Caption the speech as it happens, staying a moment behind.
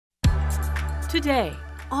Today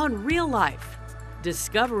on Real Life,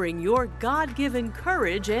 discovering your God-given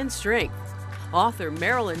courage and strength. Author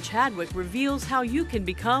Marilynn Chadwick reveals how you can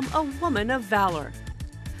become a woman of valor.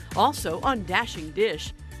 Also on Dashing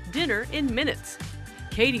Dish, dinner in minutes.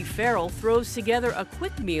 Katie Farrell throws together a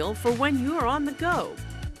quick meal for when you're on the go.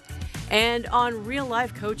 And on Real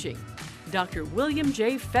Life Coaching, Dr. William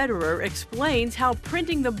J. Federer explains how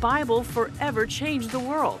printing the Bible forever changed the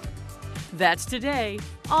world. That's today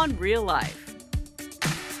on Real Life.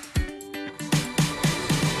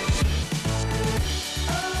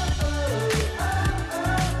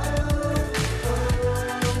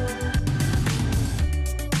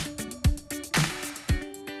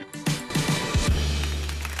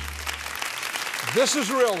 This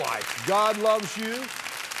is real life. God loves you.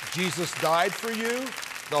 Jesus died for you.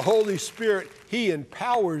 The Holy Spirit, He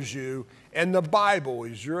empowers you. And the Bible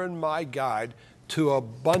is your and my guide to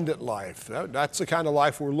abundant life. That's the kind of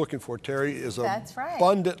life we're looking for, Terry, is That's right.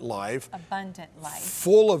 abundant life. Abundant life.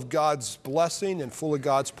 Full of God's blessing and full of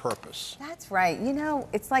God's purpose. That's right. You know,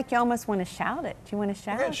 it's like you almost want to shout it. Do you want to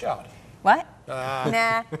shout? Go ahead, shout. What?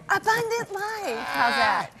 Nah. Abundant life. How's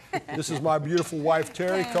that? This is my beautiful wife,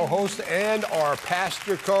 Terry, co-host, and our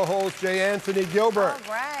pastor co-host, J. Anthony Gilbert.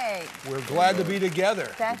 All right. We're glad to be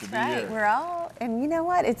together. That's right. We're all, and you know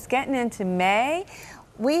what? It's getting into May.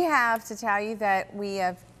 We have to tell you that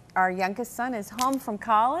our youngest son is home from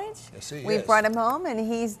college. Yes, he We is. brought him home, and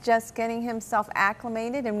he's just getting himself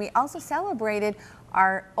acclimated. And we also celebrated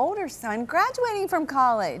our older son graduating from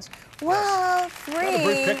college. Whoa, 3. Gotta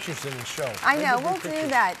bring pictures in the show. I know, Maybe we'll bring do pictures.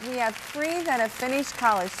 that. We have 3 that have finished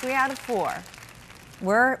college, 3 out of 4.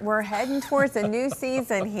 We're heading towards a new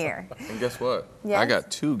season here. And guess what? Yes? I got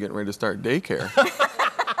 2 getting ready to start daycare.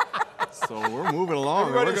 So we're moving along.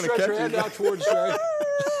 Everybody We're going to stretch catch your hand you. out towards Jerry.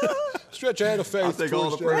 Stretch your hand of faith. I'll take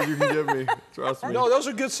all the towards praise you can give me. Trust me. No, those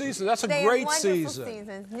are good seasons. That's a They great are wonderful season.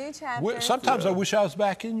 seasons, new chapters. Sometimes I wish I was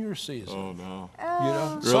back in your season. Oh, no. You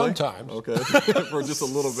know, Really? sometimes. Okay. For just a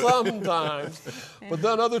little bit. Sometimes. But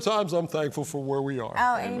then other times I'm thankful for where we are.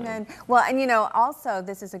 Oh, amen. Well, and you know, also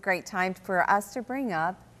this is a great time for us to bring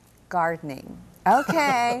up gardening.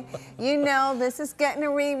 Okay, you know, this is getting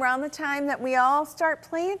around the time that we all start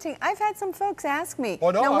planting. I've had some folks ask me, Oh,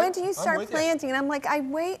 no, now when I'm do you start with you. planting? And I'm like, I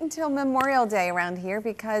wait until Memorial Day around here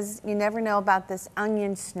because you never know about this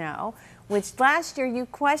onion snow, which last year you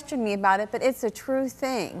questioned me about it, but it's a true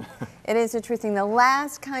thing. It is a true thing. The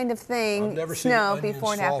last kind of thing, I've never seen snow onions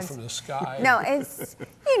before it fall happens. from the sky. No, it's,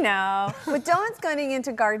 you know, but Dawn's going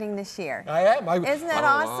into gardening this year. I am. Isn't that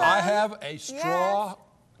awesome? I have a straw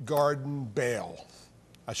garden bale.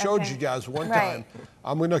 I showed you guys one time.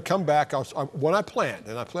 I'm going to come back when I plant,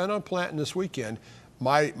 and I plan on planting this weekend,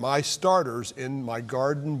 my starters in my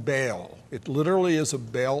garden bale. It literally is a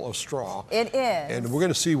bale of straw. It is. And we're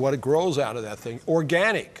going to see what it grows out of that thing.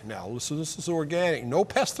 Organic. Now, listen, this is organic. No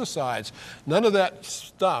pesticides. None of that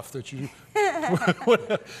stuff that you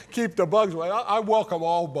keep the bugs away. I welcome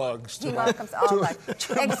all bugs. He welcomes all bugs,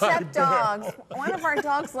 except dogs. One of our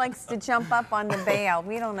dogs likes to jump up on the bale.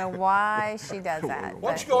 We don't know why she does that.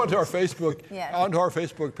 Why don't you go onto our Facebook, Yes. onto our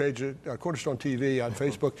Facebook page, Cornerstone TV on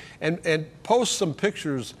Facebook, and post some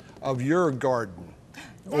pictures of your garden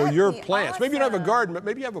or That'd your be plants. Maybe you don't have a awesome. garden, but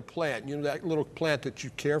maybe you have a plant. You know, that little plant that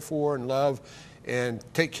you care for and love and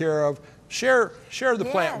take care of. Share the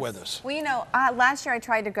plant with us. Well, you know, last year I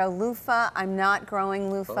tried to grow loofah. I'm not growing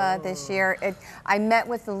loofah this year. I met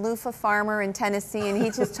with the loofah farmer in Tennessee, and he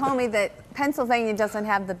just told me that Pennsylvania doesn't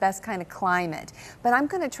have the best kind of climate. But I'm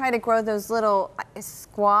going to try to grow those little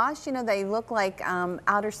squash. You know, they look like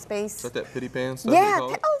outer space. Is that pity pan stuff? Yeah. you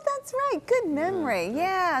call it? Oh, that's right. Good memory.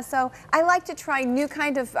 Yeah. So I like to try new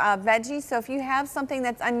kind of veggies. So if you have something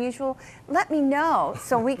that's unusual, let me know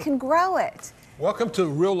so we can grow it. Welcome to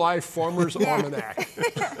Real Life Farmer's Almanac.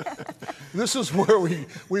 This is where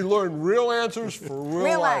we learn real answers for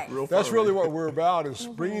real life. That's really what we're about, is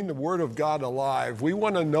bringing the Word of God alive. We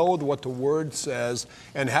want to know what the Word says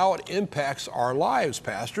and how it impacts our lives,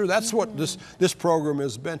 Pastor. That's what this program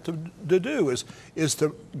is meant to do, is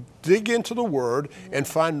to dig into the Word and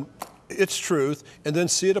find its truth and then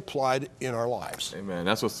see it applied in our lives. Amen.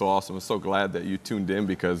 That's what's so awesome. I'm so glad that you tuned in,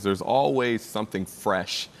 because there's always something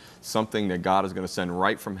fresh, something that God is going to send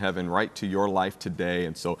right from heaven, right to your life today.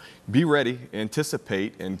 And so be ready,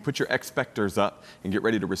 anticipate, and put your expectors up and get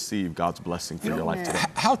ready to receive God's blessing for your life today.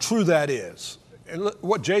 How true that is. And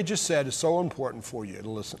what Jay just said is so important for you to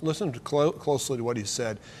listen. Listen closely to what he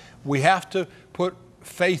said. We have to put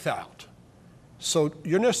faith out. So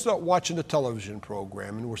you're just not watching a television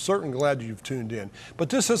program, and we're certainly glad you've tuned in. But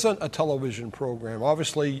this isn't a television program.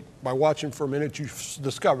 Obviously, by watching for a minute, you've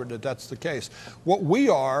discovered that that's the case. What we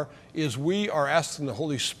are is we are asking the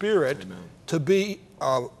Holy Spirit Amen. to be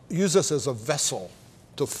use us as a vessel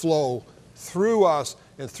to flow through us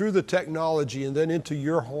and through the technology and then into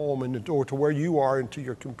your home and or to where you are, into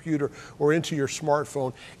your computer or into your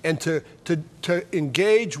smartphone, and to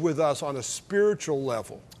engage with us on a spiritual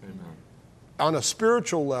level. Amen. On a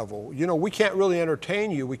spiritual level. You know, we can't really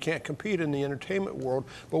entertain you. We can't compete in the entertainment world.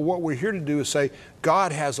 But what we're here to do is say,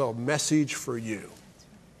 God has a message for you.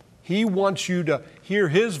 He wants you to hear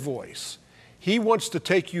His voice. He wants to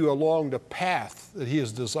take you along the path that He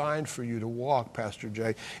has designed for you to walk, Pastor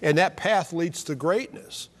Jay. And that path leads to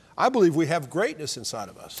greatness. I believe we have greatness inside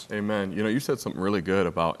of us. Amen. You know, you said something really good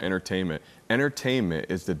about entertainment. Entertainment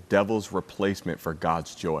is the devil's replacement for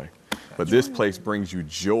God's joy. But this place brings you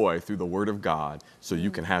joy through the Word of God so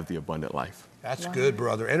you can have the abundant life. That's good,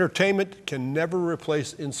 brother. Entertainment can never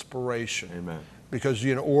replace inspiration. Amen. Because,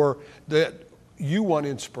 you know, or that you want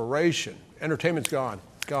inspiration. Entertainment's gone.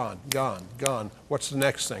 What's the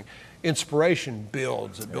next thing? Inspiration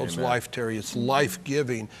builds. It builds Amen. life, Terry. It's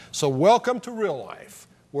life-giving. So welcome to Real Life,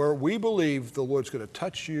 where we believe the Lord's going to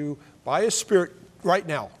touch you by His Spirit right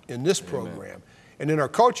now in this program. And in our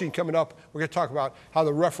coaching coming up, we're going to talk about how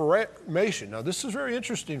the Reformation. Now, this is very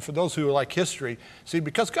interesting for those who like history. See,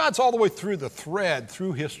 because God's all the way through the thread,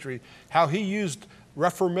 through history, how He used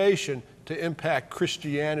Reformation to impact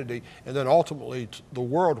Christianity and then ultimately the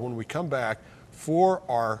world when we come back for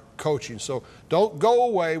our coaching. So don't go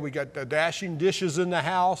away. We got the dashing dishes in the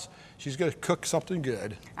house. She's going to cook something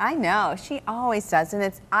good. I know, she always does,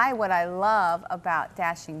 and what I love about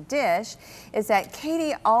Dashing Dish is that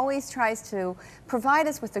Katie always tries to provide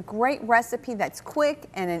us with a great recipe that's quick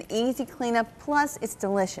and an easy cleanup, plus it's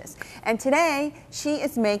delicious. And today, she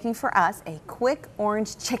is making for us a quick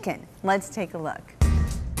orange chicken. Let's take a look.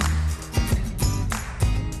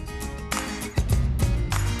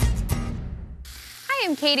 Hi,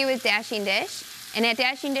 I'm Katie with Dashing Dish. And at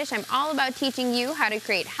Dashing Dish, I'm all about teaching you how to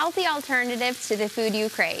create healthy alternatives to the food you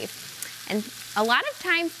crave. And a lot of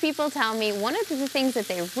times people tell me one of the things that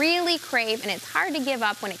they really crave, and it's hard to give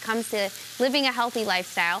up when it comes to living a healthy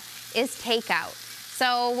lifestyle, is takeout.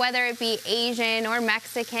 So whether it be Asian or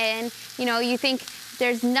Mexican, you know, you think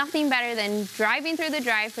there's nothing better than driving through the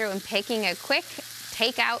drive-thru and picking a quick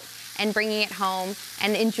takeout and bringing it home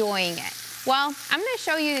and enjoying it. Well, I'm going to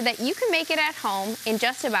show you that you can make it at home in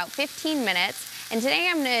just about 15 minutes. And today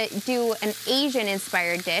I'm going to do an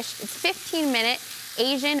Asian-inspired dish. It's 15-minute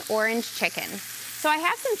Asian orange chicken. So I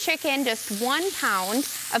have some chicken, just 1 pound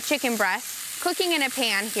of chicken breast, cooking in a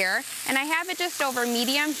pan here. And I have it just over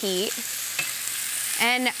medium heat.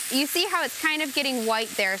 And you see how it's kind of getting white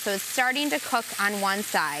there, so it's starting to cook on one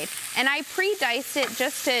side. And I pre-diced it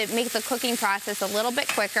just to make the cooking process a little bit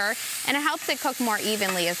quicker, and it helps it cook more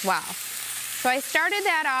evenly as well. So I started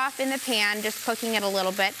that off in the pan, just cooking it a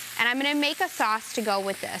little bit, and I'm going to make a sauce to go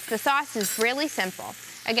with this. The sauce is really simple.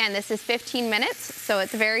 Again, this is 15 minutes, so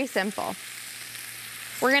it's very simple.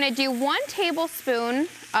 We're going to do 1 tablespoon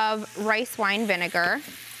of rice wine vinegar.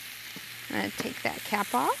 I'm going to take that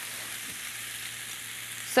cap off.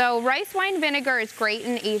 So rice wine vinegar is great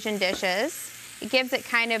in Asian dishes. It gives it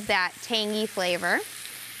kind of that tangy flavor.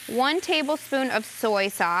 1 tablespoon of soy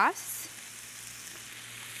sauce.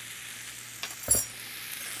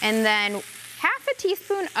 And then half a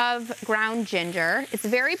teaspoon of ground ginger. It's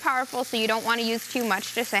very powerful, so you don't want to use too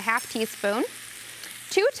much, just a half teaspoon.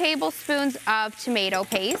 2 tablespoons of tomato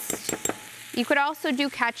paste. You could also do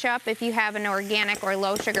ketchup if you have an organic or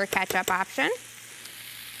low sugar ketchup option.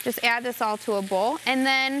 Just add this all to a bowl. And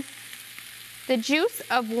then the juice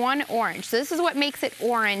of 1 orange. So this is what makes it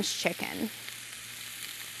orange chicken.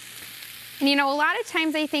 And you know, a lot of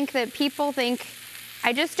times I think that people think,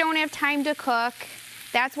 I just don't have time to cook.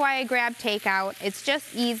 That's why I grab takeout. It's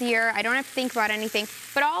just easier. I don't have to think about anything.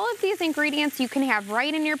 But all of these ingredients you can have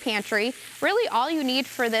right in your pantry. Really, all you need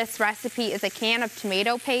for this recipe is a can of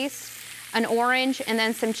tomato paste, an orange, and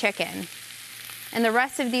then some chicken. And the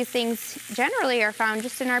rest of these things generally are found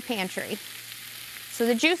just in our pantry. So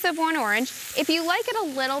the juice of 1 orange. If you like it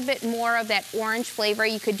a little bit more of that orange flavor,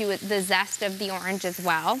 you could do the zest of the orange as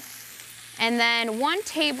well. And then 1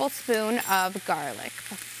 tablespoon of garlic.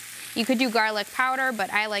 You could do garlic powder,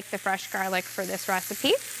 but I like the fresh garlic for this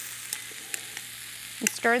recipe. And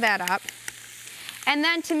stir that up. And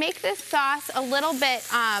then to make this sauce a little bit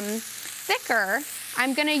thicker,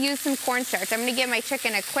 I'm going to use some cornstarch. I'm going to give my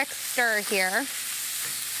chicken a quick stir here.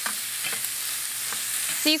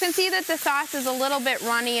 So you can see that the sauce is a little bit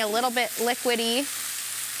runny, a little bit liquidy.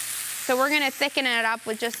 So we're gonna thicken it up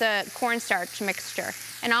with just a cornstarch mixture.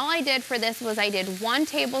 And all I did for this was I did 1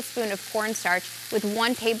 tablespoon of cornstarch with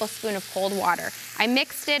 1 tablespoon of cold water. I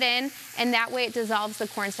mixed it in, and that way it dissolves the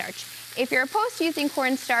cornstarch. If you're opposed to using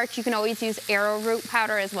cornstarch, you can always use arrowroot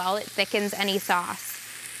powder as well. It thickens any sauce.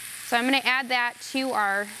 So I'm gonna add that to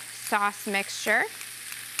our sauce mixture.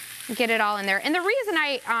 Get it all in there. And the reason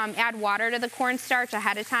I add water to the cornstarch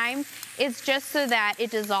ahead of time is just so that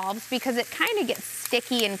it dissolves, because it kind of gets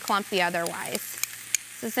sticky and clumpy otherwise.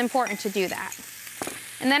 So it's important to do that.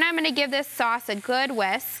 And then I'm going to give this sauce a good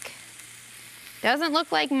whisk. Doesn't look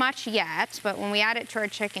like much yet, but when we add it to our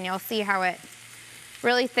chicken, you'll see how it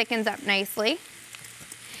really thickens up nicely.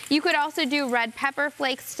 You could also do red pepper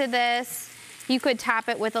flakes to this. You could top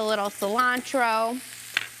it with a little cilantro.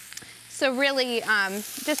 So really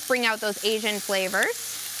just bring out those Asian flavors.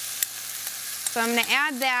 So I'm gonna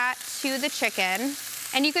add that to the chicken.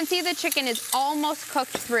 And you can see the chicken is almost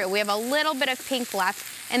cooked through. We have a little bit of pink left,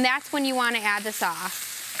 and that's when you wanna add the sauce.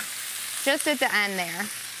 Just at the end there.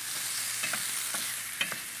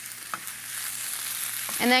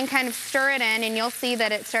 And then kind of stir it in, and you'll see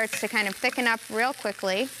that it starts to kind of thicken up real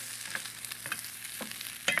quickly.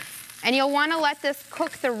 And you'll wanna let this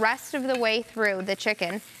cook the rest of the way through the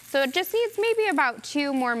chicken. So it just needs maybe about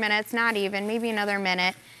 2 more minutes, not even, maybe another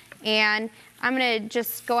minute. And I'm gonna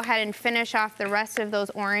just go ahead and finish off the rest of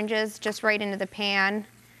those oranges just right into the pan,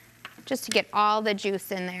 just to get all the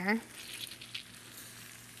juice in there.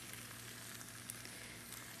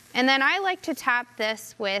 And then I like to top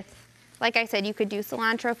this with, like I said, you could do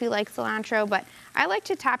cilantro if you like cilantro, but I like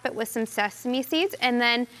to top it with some sesame seeds, and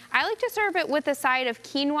then I like to serve it with a side of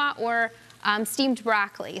quinoa or steamed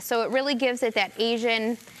broccoli. So it really gives it that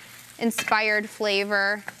Asian inspired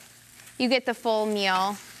flavor. You get the full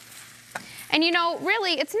meal. And you know,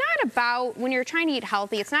 really, it's not about, when you're trying to eat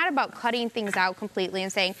healthy, it's not about cutting things out completely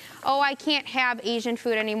and saying, oh, I can't have Asian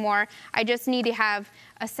food anymore. I just need to have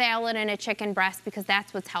a salad and a chicken breast because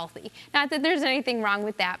that's what's healthy. Not that there's anything wrong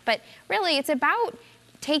with that, but really it's about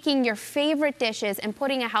taking your favorite dishes and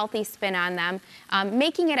putting a healthy spin on them,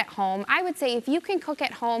 making it at home. I would say if you can cook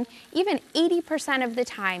at home, even 80% of the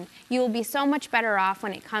time, you will be so much better off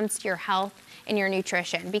when it comes to your health and your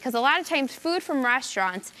nutrition. Because a lot of times food from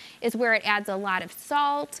restaurants is where it adds a lot of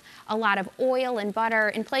salt, a lot of oil and butter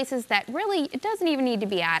in places that really, it doesn't even need to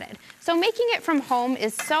be added. So making it from home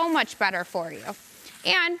is so much better for you.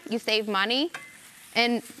 And you save money.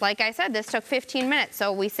 And like I said, this took 15 minutes,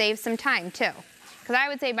 so we saved some time too. Because I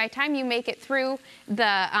would say by the time you make it through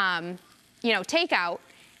the takeout,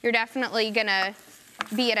 you're definitely gonna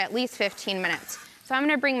be at least 15 minutes. So I'm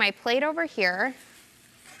gonna bring my plate over here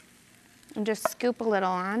and just scoop a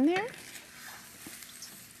little on there.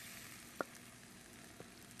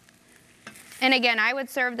 And again, I would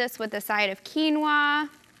serve this with a side of quinoa,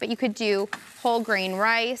 but you could do whole grain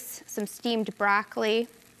rice, some steamed broccoli.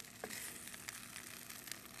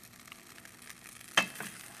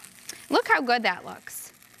 Look how good that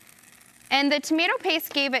looks. And the tomato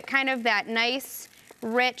paste gave it kind of that nice,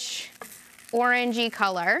 rich, orangey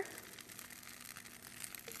color.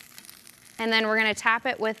 And then we're gonna top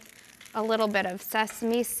it with a little bit of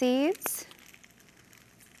sesame seeds.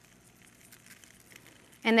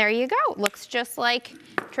 And there you go. It looks just like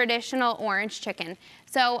traditional orange chicken.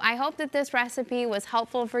 So I hope that this recipe was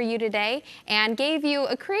helpful for you today and gave you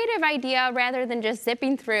a creative idea rather than just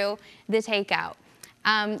zipping through the takeout.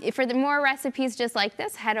 For the more recipes just like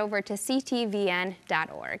this, head over to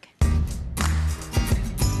ctvn.org.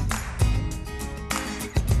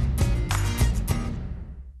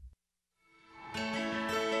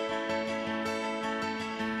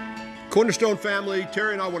 Cornerstone family,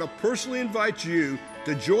 Terry and I want to personally invite you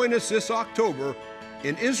to join us this October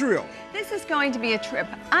in Israel. This is going to be a trip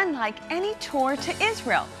unlike any tour to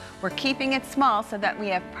Israel. We're keeping it small so that we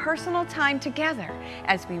have personal time together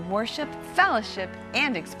as we worship, fellowship,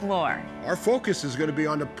 and explore. Our focus is going to be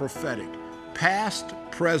on the prophetic, past,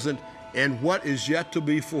 present, and what is yet to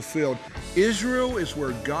be fulfilled. Israel is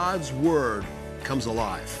where God's word comes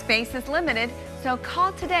alive. Space is limited, so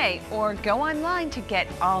call today or go online to get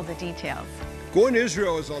all the details. Going to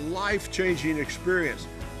Israel is a life-changing experience.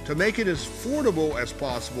 To make it as affordable as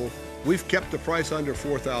possible, we've kept the price under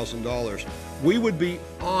 $4,000. We would be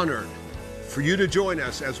honored for you to join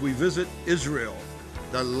us as we visit Israel,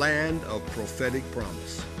 the land of prophetic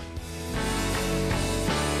promise.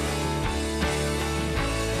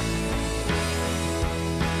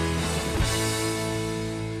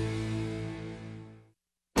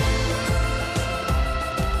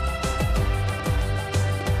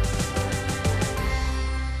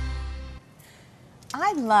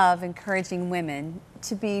 love encouraging women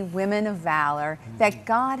to be women of valor that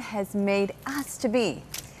God has made us to be.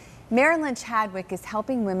 Marilynn Chadwick is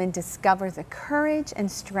helping women discover the courage and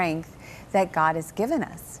strength that God has given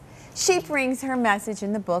us. She brings her message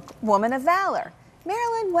in the book, Woman of Valor.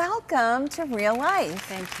 Marilynn, welcome to Real Life.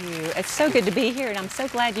 Thank you. It's so good to be here, and I'm so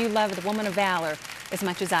glad you love the Woman of Valor as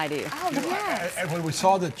much as I do. Oh, yes. And when we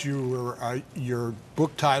saw that you were, your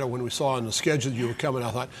book title, when we saw on the schedule you were coming,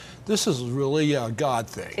 I thought, this is really a God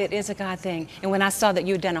thing. It is a God thing. And when I saw that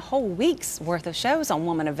you had done a whole week's worth of shows on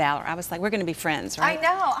Woman of Valor, I was like, we're going to be friends, right?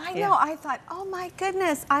 I know. I thought, oh my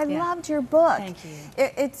goodness, I loved your book. Thank you.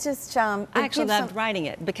 It's just, I actually loved writing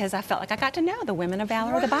it because I felt like I got to know the women of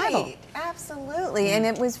valor of the Bible. Absolutely. And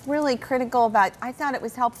it was really critical about, I thought it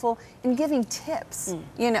was helpful in giving tips.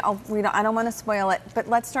 You know, I don't want to spoil it, but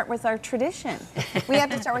let's start with our tradition. We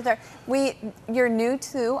have to start with you're new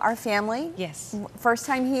to our family. Yes. First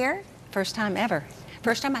time here? First time ever.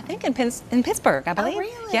 First time, I think, in Pittsburgh, I believe. Oh,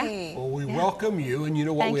 really? Yeah. Well, we welcome you, and you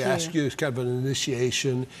know what we ask you is kind of an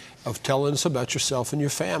initiation of telling us about yourself and your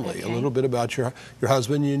family, a little bit about your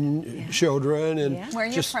husband and children, and where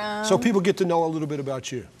you're from, so people get to know a little bit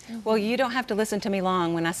about you. Well, you don't have to listen to me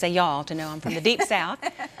long when I say y'all to know I'm from the Deep South.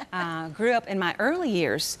 Grew up in my early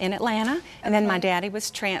years in Atlanta, and then my daddy was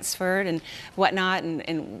transferred and whatnot,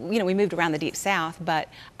 and you know, we moved around the Deep South, but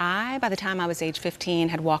by the time I was age 15,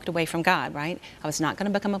 had walked away from God, right? I was not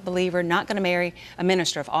going to become a believer, not going to marry a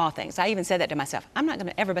minister of all things. I even said that to myself. I'm not going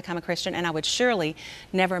to ever become a Christian, and I would surely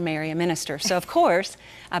never marry a minister. So, of course,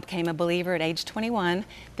 I became a believer at age 21.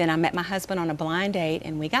 Then I met my husband on a blind date,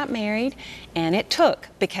 and we got married, and it took,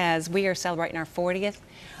 because we are celebrating our 40th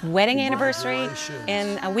wedding anniversary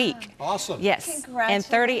in a week. Awesome. Yes. And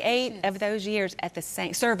 38 of those years at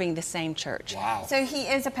serving the same church. Wow. So he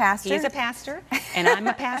is a pastor? He is a pastor, and I'm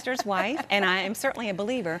a pastor's wife, and I am certainly a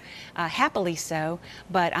believer, happily so,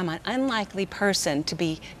 but I'm an unlikely person to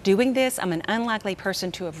be doing this. I'm an unlikely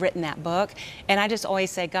person to have written that book, and I just always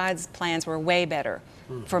say God's plans were way better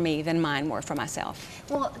for me than mine were for myself.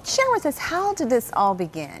 Well, share with us, how did this all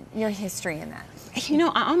begin, your history in that? You know,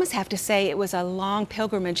 I almost have to say it was a long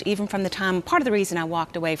pilgrimage, even from the time, part of the reason I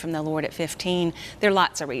walked away from the Lord at 15, there are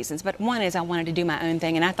lots of reasons, but one is I wanted to do my own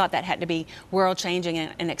thing, and I thought that had to be world-changing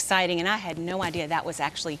and exciting, and I had no idea that was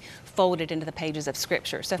actually folded into the pages of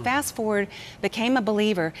Scripture. So fast forward, became a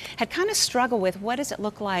believer, had kind of struggled with what does it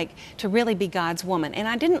look like to really be God's woman, and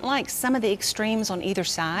I didn't like some of the extremes on either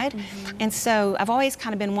side, and so I've always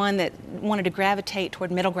kind of been one that wanted to gravitate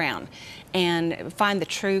toward middle ground and find the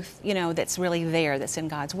truth, you know, that's really there, that's in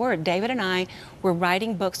God's Word. David and I were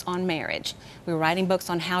writing books on marriage. We were writing books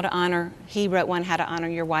on how to honor. He wrote one, How to Honor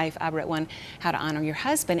Your Wife. I wrote one, How to Honor Your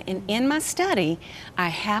Husband. And in my study, I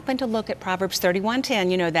happened to look at Proverbs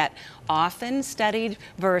 31:10, you know, that often studied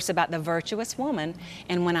verse about the virtuous woman.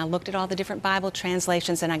 And when I looked at all the different Bible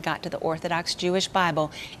translations and I got to the Orthodox Jewish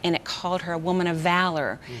Bible and it called her a woman of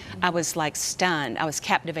valor, I was like stunned. I was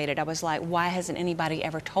captivated. I was like, why hasn't anybody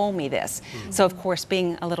ever told me this? So, of course,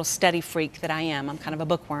 being a little study freak that I am, I'm kind of a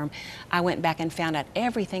bookworm, I went back and found out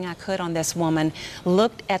everything I could on this woman,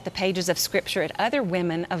 looked at the pages of Scripture at other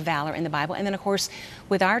women of valor in the Bible, and then, of course,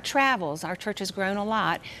 with our travels, our church has grown a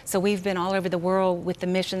lot, so we've been all over the world with the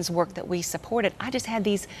missions work that we supported. I just had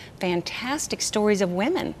these fantastic stories of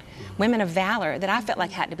women, women of valor, that I felt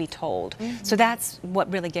like had to be told. So that's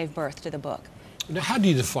what really gave birth to the book. Now, how do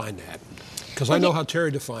you define that? Because I know how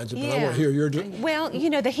Terry defines it, but I want to hear your... Well,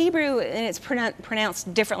 you know, the Hebrew, and it's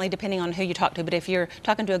pronounced differently depending on who you talk to, but if you're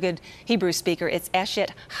talking to a good Hebrew speaker, it's Eshet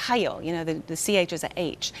Hayil, you know, the CH is a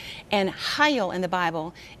H. And Hayil in the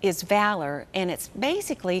Bible is valor, and it's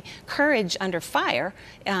basically courage under fire.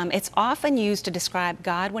 It's often used to describe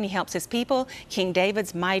God when he helps his people, King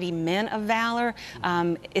David's mighty men of valor.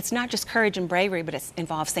 It's not just courage and bravery, but it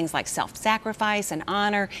involves things like self-sacrifice and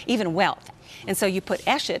honor, even wealth. And so you put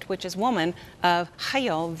Eshet, which is woman of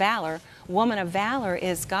Hayil, valor. Woman of valor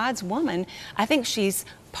is God's woman. I think she's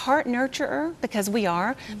part nurturer, because we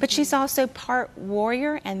are, but she's also part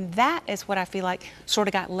warrior, and that is what I feel like sort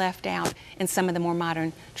of got left out in some of the more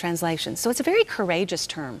modern translations. So it's a very courageous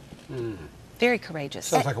term. Very courageous.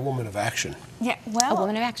 Sounds like a woman of action. Yeah, well, a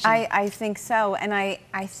woman of action. I think so, and I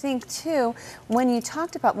think too, when you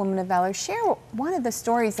talked about Woman of Valor, share one of the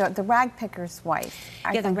stories, the rag picker's wife.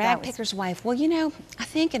 The rag picker's wife. Well, you know, I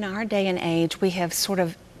think in our day and age, we have sort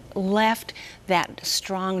of left that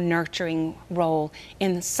strong nurturing role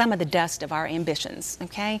in some of the dust of our ambitions,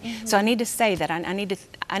 okay? So I need to say that. I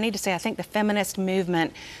need to say I think the feminist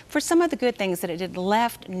movement, for some of the good things that it did,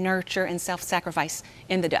 left nurture and self-sacrifice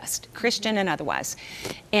in the dust, Christian and otherwise.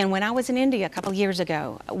 And when I was in India a couple of years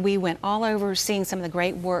ago, we went all over seeing some of the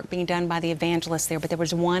great work being done by the evangelists there, but there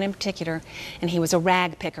was one in particular, and he was a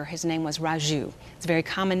rag picker. His name was Raju. It's a very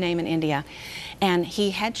common name in India. And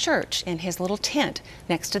he had church in his little tent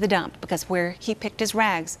next to the dump, because where he picked his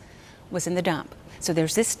rags was in the dump. So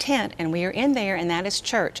there's this tent, and we are in there, and that is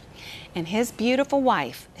church. And his beautiful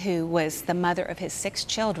wife, who was the mother of his 6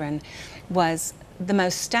 children, was the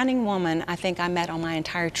most stunning woman I think I met on my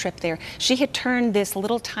entire trip there. She had turned this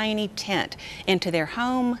little tiny tent into their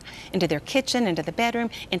home, into their kitchen, into the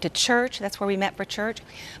bedroom, into church. That's where we met for church.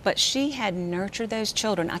 But she had nurtured those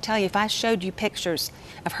children. I tell you, if I showed you pictures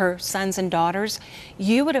of her sons and daughters,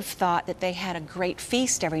 you would have thought that they had a great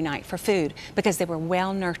feast every night for food because they were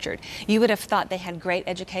well nurtured. You would have thought they had great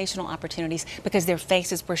educational opportunities because their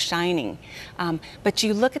faces were shining. But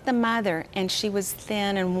you look at the mother, and she was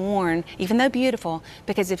thin and worn, even though beautiful,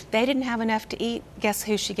 because if they didn't have enough to eat, guess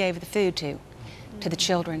who she gave the food to? To the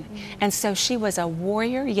children. And so she was a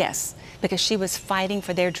warrior, yes, because she was fighting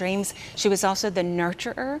for their dreams. She was also the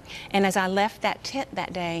nurturer. And as I left that tent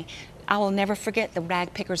that day, I will never forget the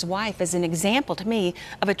rag picker's wife as an example to me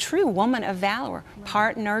of a true woman of valor,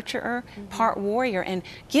 part nurturer, part warrior, and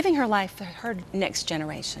giving her life for her next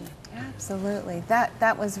generation. Absolutely.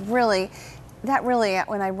 That was really,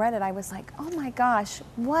 when I read it, I was like, oh my gosh,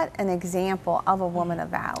 what an example of a woman of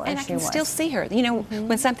valor. And I can still see her. You know,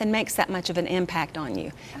 when something makes that much of an impact on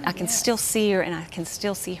you, I can still see her, and I can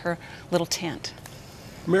still see her little tent.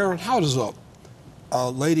 Marilynn, how does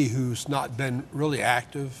a lady who's not been really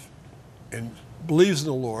active and believes in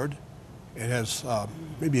the Lord and has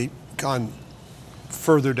maybe gone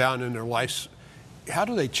further down in their life, how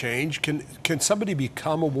do they change? Can somebody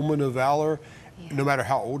become a woman of valor no matter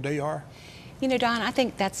how old they are? You know, Don, I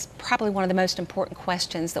think that's probably one of the most important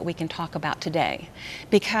questions that we can talk about today,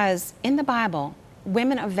 because in the Bible,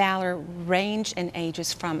 women of valor range in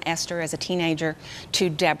ages from Esther as a teenager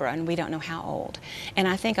to Deborah, and we don't know how old. And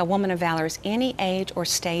I think a woman of valor is any age or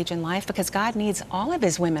stage in life, because God needs all of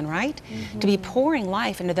his women, right? To be pouring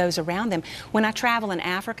life into those around them. When I travel in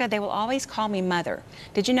Africa, they will always call me mother.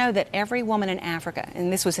 Did you know that every woman in Africa,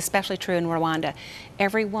 and this was especially true in Rwanda,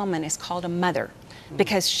 every woman is called a mother,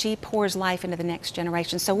 because she pours life into the next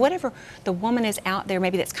generation. So whatever the woman is out there,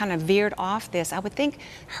 maybe that's kind of veered off this, I would think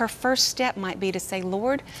her first step might be to say,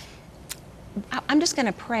 Lord, I'm just going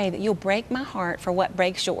to pray that you'll break my heart for what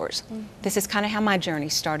breaks yours. This is kind of how my journey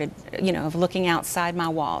started, you know, of looking outside my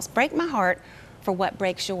walls. Break my heart for what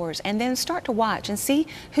breaks yours, and then start to watch and see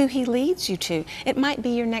who he leads you to. It might be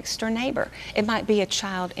your next door neighbor. It might be a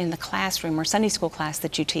child in the classroom or Sunday school class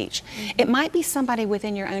that you teach. It might be somebody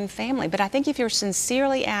within your own family. But I think if you're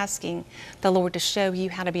sincerely asking the Lord to show you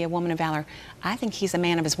how to be a woman of valor, I think he's a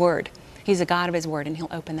man of his word. He's a God of his word, and he'll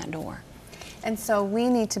open that door. And so we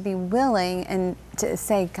need to be willing and to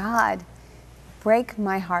say, God, break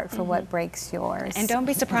my heart for what breaks yours. And don't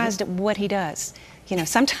be surprised at what he does. You know,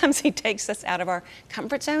 sometimes he takes us out of our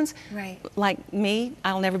comfort zones. Right. Like me,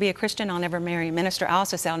 I'll never be a Christian, I'll never marry a minister. I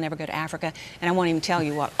also say I'll never go to Africa, and I won't even tell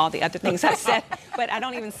you what all the other things I said. But I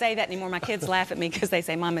don't even say that anymore. My kids laugh at me because they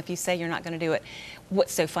say, Mom, if you say you're not going to do it,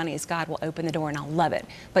 what's so funny is God will open the door, and I'll love it.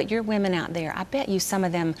 But your women out there, I bet you some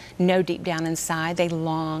of them know deep down inside they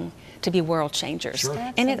long to be world changers.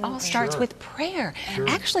 Sure. And it all starts with prayer.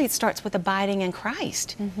 Actually, it starts with abiding in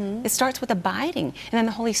Christ. It starts with abiding, and then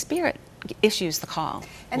the Holy Spirit issues the call.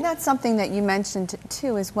 And that's something that you mentioned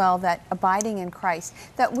too as well, that abiding in Christ,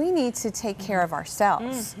 that we need to take care of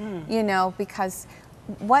ourselves, you know, because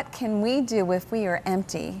what can we do if we are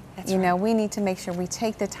empty? You know, we need to make sure we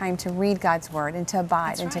take the time to read God's word and to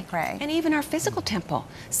abide and to pray. And even our physical temple.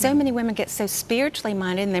 So many women get so spiritually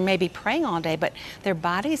minded, and they may be praying all day, but their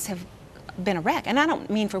bodies have been a wreck. And I don't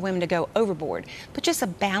mean for women to go overboard, but just a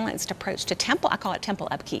balanced approach to temple. I call it temple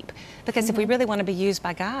upkeep, because if we really want to be used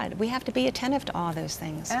by God, we have to be attentive to all those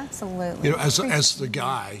things. Absolutely. You know, as the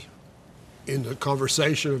guy in the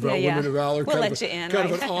conversation about women of valor, We'll kind let you in, of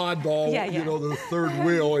right? an oddball, you know, the third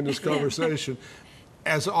wheel in this conversation.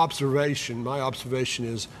 As an observation, my observation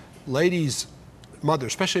is ladies, mothers,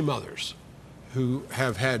 especially mothers, who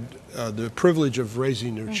have had the privilege of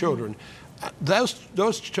raising their children, those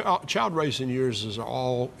child raising years is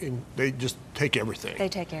all they just take everything. They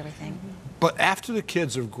take everything. But after the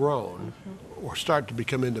kids have grown or start to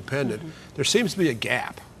become independent, there seems to be a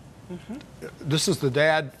gap. This is the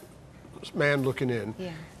dad man looking in.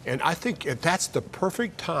 And I think that's the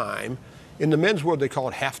perfect time In the men's world, they call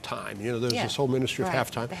it halftime. You know, there's this whole ministry of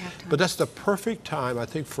halftime. But that's the perfect time, I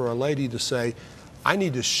think, for a lady to say, I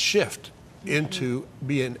need to shift into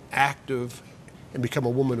being active and become a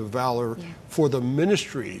woman of valor for the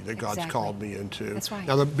ministry that God's called me into. That's right.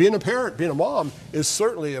 Now, being a parent, being a mom is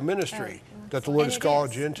certainly a ministry that the Lord has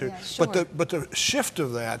called you into. But the shift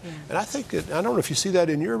of that, and I think that, I don't know if you see that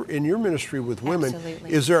in your ministry with women.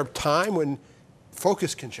 Is there a time when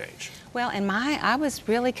focus can change? Well, I was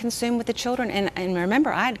really consumed with the children, and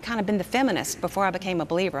remember, I had kind of been the feminist before I became a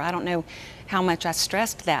believer. I don't know how much I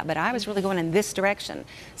stressed that, but I was really going in this direction.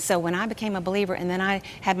 So when I became a believer and then I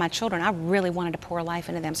had my children, I really wanted to pour life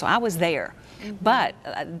into them. So I was there. But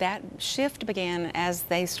that shift began as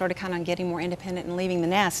they started kind of getting more independent and leaving the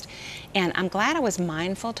nest. And I'm glad I was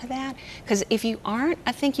mindful to that, because if you aren't,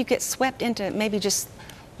 I think you get swept into maybe just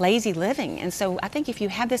lazy living. And so I think if you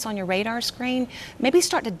have this on your radar screen, maybe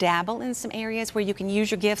start to dabble in some areas where you can use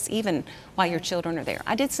your gifts even while your children are there.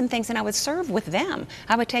 I did some things and I would serve with them.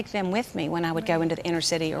 I would take them with me when I would go into the inner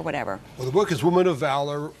city or whatever. Well, the book is Woman of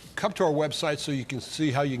Valor. Come to our website so you can see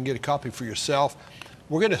how you can get a copy for yourself.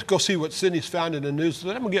 We're going to go see what Sydney's found in the news.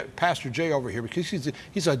 Then I'm going to get Pastor Jay over here because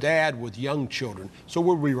he's a dad with young children. So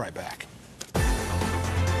we'll be right back.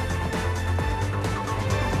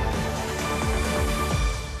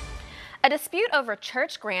 A dispute over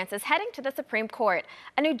church grants is heading to the Supreme Court.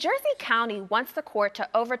 A New Jersey county wants the court to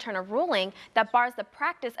overturn a ruling that bars the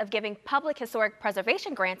practice of giving public historic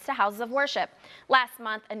preservation grants to houses of worship. Last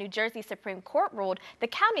month, a New Jersey Supreme Court ruled the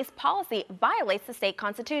county's policy violates the state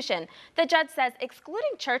constitution. The judge says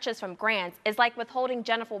excluding churches from grants is like withholding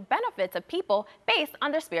general benefits of people based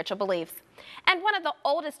on their spiritual beliefs. And one of the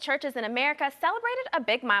oldest churches in America celebrated a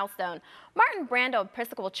big milestone. Martin Brando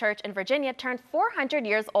Episcopal Church in Virginia turned 400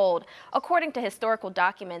 years old. According to historical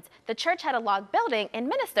documents, the church had a log building and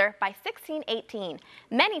minister by 1618.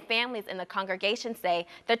 Many families in the congregation say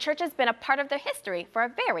the church has been a part of their history for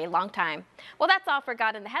a very long time. Well, that's all for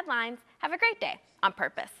God in the Headlines. Have a great day on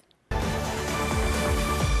purpose.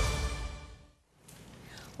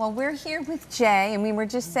 Well, we're here with Jay, and we were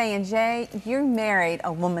just saying, Jay, you married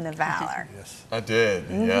a woman of valor. Yes, I did.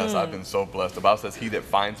 Yes, I've been so blessed. The Bible says, he that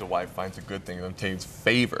finds a wife finds a good thing and obtains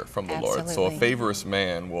favor from the Lord. So a favorous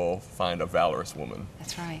man will find a valorous woman.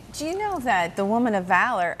 That's right. Do you know that the woman of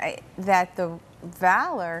valor, that the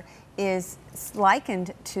valor is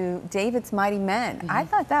likened to David's mighty men? I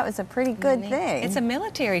thought that was a pretty good thing. It's a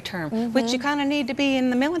military term, which you kind of need to be in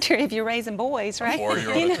the military if you're raising boys, right? Or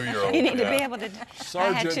you're on a 2-year-old. You need to be able to.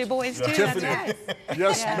 Sergeant, I had 2 boys too. Tiffany. That's right.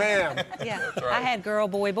 Yes, ma'am. Yeah, right. I had girl,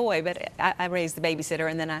 boy, boy, but I raised the babysitter,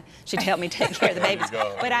 and then she'd help me take care of the babies.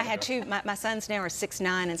 But I had 2. My sons now are 6'9"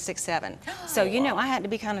 and 6'7". So you know, I had to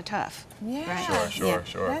be kind of tough. Yeah. Right?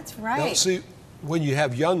 Sure. That's right. Now, see, when you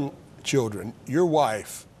have young children, your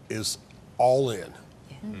wife is all in.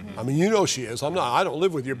 I mean, you know she is. I don't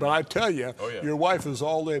live with you, but I tell you, your wife is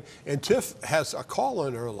all in. And Tiff has a call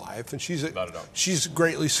in her life, and she's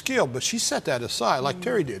greatly skilled, but she set that aside, like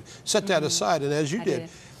Terry did. Set that aside, and as you did,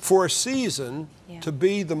 for a season to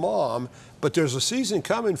be the mom. But there's a season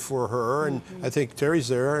coming for her, and I think Terry's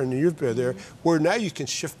there, and you've been there, where now you can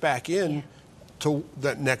shift back in to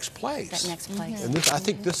that next place. That next place. And I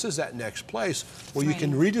think this is that next place where you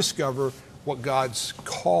can rediscover what God's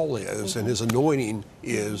call is and His anointing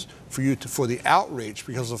is for you for the outreach,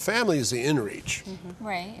 because the family is the inreach.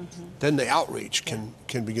 Right. Then the outreach can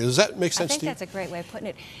begin. Does that make sense to you? I think that's a great way of putting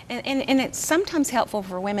it. And it's sometimes helpful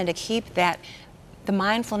for women to keep the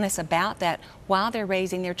mindfulness about that while they're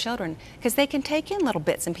raising their children, because they can take in little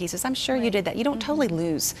bits and pieces. I'm sure you did that. You don't totally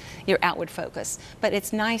lose your outward focus, but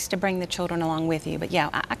it's nice to bring the children along with you. But yeah,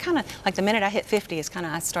 I kind of, like the minute I hit 50 is kind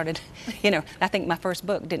of, I started, you know, I think my first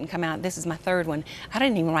book didn't come out. This is my 3rd one. I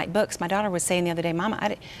didn't even write books. My daughter was saying the other day, Mama,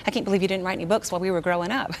 I can't believe you didn't write any books while we were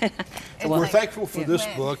growing up. So we're thankful for this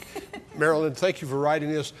book. Marilynn, thank you for writing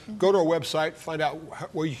this. Go to our website, find out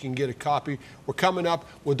where you can get a copy. We're coming up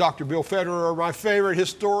with Dr. Bill Federer, my favorite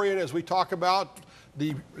historian, as we talk about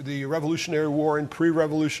the Revolutionary War and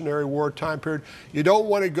pre-Revolutionary War time period. You don't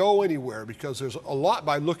want to go anywhere, because there's a lot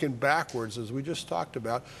by looking backwards, as we just talked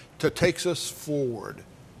about, that takes us forward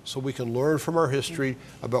so we can learn from our history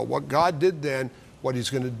about what God did then, what He's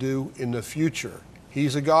going to do in the future.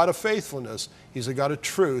 He's a God of faithfulness. He's a God of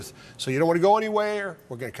truth. So you don't want to go anywhere.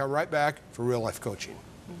 We're going to come right back for Real Life Coaching.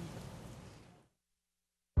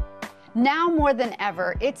 Now more than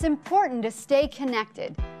ever, it's important to stay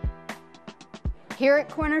connected. Here at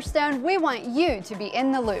Cornerstone, we want you to be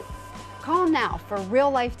in the loop. Call now for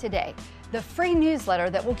Real Life Today, the free newsletter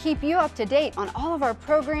that will keep you up to date on all of our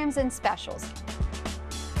programs and specials.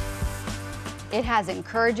 It has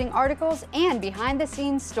encouraging articles and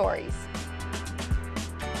behind-the-scenes stories.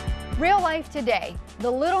 Real Life Today, the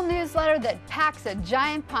little newsletter that packs a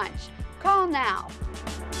giant punch. Call now.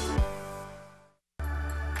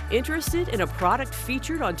 Interested in a product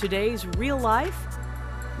featured on today's Real Life?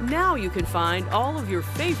 Now you can find all of your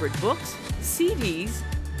favorite books, CDs,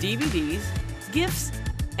 DVDs, gifts,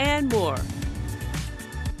 and more.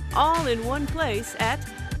 All in one place at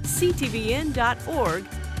ctvn.org/shop.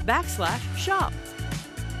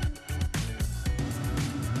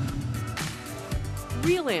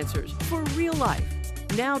 Real answers for real life,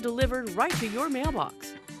 now delivered right to your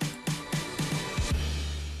mailbox.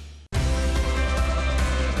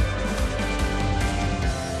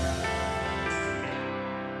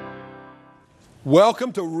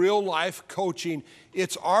 Welcome to Real Life Coaching.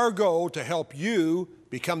 It's our goal to help you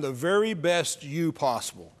become the very best you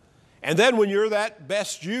possible. And then when you're that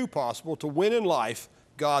best you possible, to win in life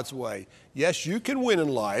God's way. Yes, you can win in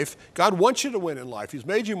life. God wants you to win in life. He's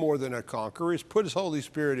made you more than a conqueror. He's put His Holy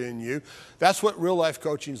Spirit in you. That's what Real Life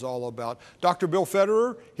Coaching is all about. Dr. Bill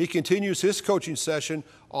Federer, he continues his coaching session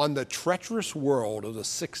on the treacherous world of the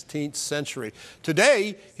 16th century.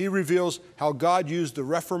 Today, he reveals how God used the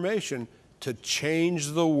Reformation to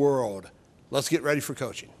change the world. Let's get ready for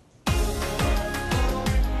coaching.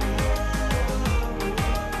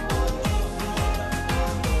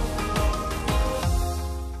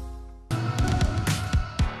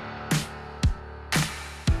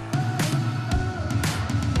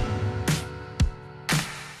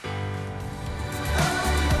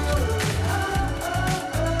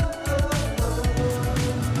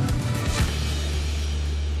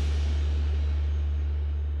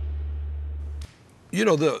 You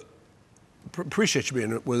know, appreciate you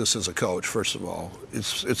being with us as a coach, first of all.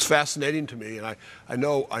 It's fascinating to me, and I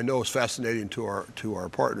know it's fascinating to our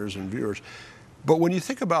partners and viewers. But when you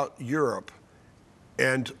think about Europe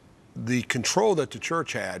and the control that the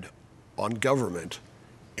church had on government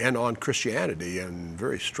and on Christianity, and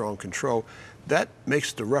very strong control, that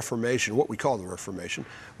makes the Reformation, what we call the Reformation.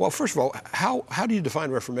 Well, first of all, how do you define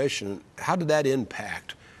Reformation? How did that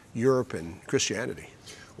impact Europe and Christianity?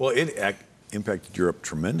 Well, it impacted Europe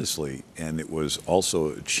tremendously, and it was also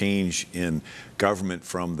a change in government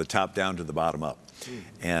from the top down to the bottom up.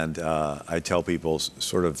 And I tell people,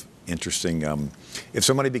 sort of interesting, if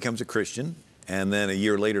somebody becomes a Christian and then a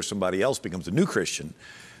year later somebody else becomes a new Christian,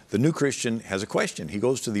 the new Christian has a question. He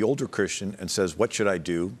goes to the older Christian and says, "What should I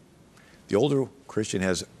do?" The older Christian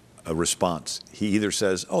has a response. He either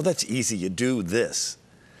says, "Oh, that's easy, you do this."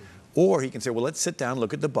 Or he can say, "Well, let's sit down,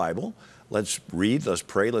 look at the Bible. Let's read, let's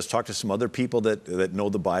pray, let's talk to some other people that know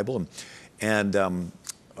the Bible."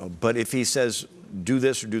 But if he says, "Do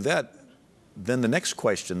this or do that," then the next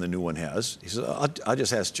question the new one has, he says, I'll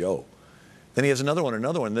just ask Joe. Then he has another one,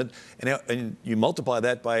 and you multiply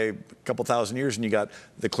that by a couple thousand years, and you got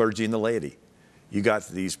the clergy and the laity. You got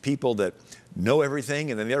these people that know everything,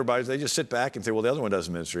 and then the other they just sit back and say, "Well, the other one does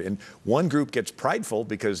ministry." And one group gets prideful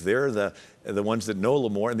because they're the ones that know a little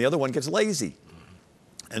more, and the other one gets lazy.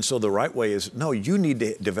 And so the right way is, no, you need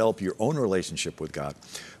to develop your own relationship with God.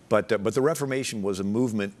 But the Reformation was a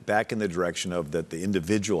movement back in the direction of that the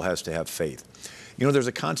individual has to have faith. You know, there's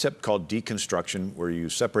a concept called deconstruction, where you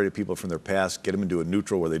separated people from their past, get them into a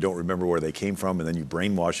neutral where they don't remember where they came from, and then you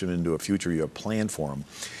brainwash them into a future you have planned for them.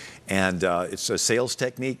 And it's a sales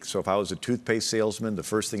technique. So if I was a toothpaste salesman, the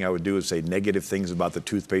first thing I would do is say negative things about the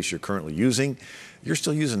toothpaste you're currently using. "You're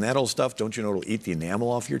still using that old stuff? Don't you know it'll eat the enamel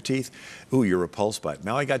off your teeth? Ooh, you're repulsed by it."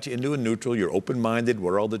 Now I got you into a neutral. You're open-minded.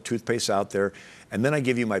 What are all the toothpastes out there? And then I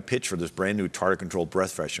give you my pitch for this brand new tartar-controlled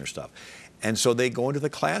breath freshener stuff. And so they go into the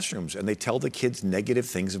classrooms and they tell the kids negative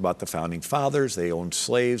things about the founding fathers. They owned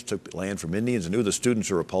slaves, took land from Indians, and the students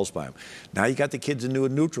are repulsed by them. Now you got the kids into a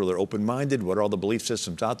neutral. They're open-minded. What are all the belief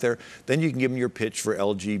systems out there? Then you can give them your pitch for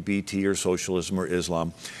LGBT or socialism or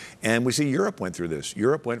Islam. And we see Europe went through this.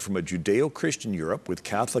 Europe went from a Judeo-Christian Europe with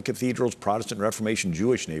Catholic cathedrals, Protestant Reformation,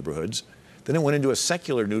 Jewish neighborhoods. Then it went into a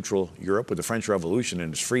secular neutral Europe with the French Revolution,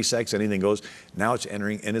 and it's free sex, anything goes. Now it's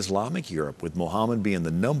entering an Islamic Europe with Muhammad being the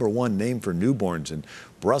 #1 name for newborns in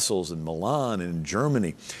Brussels and Milan and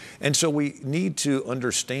Germany. And so we need to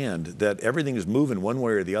understand that everything is moving one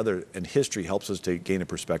way or the other, and history helps us to gain a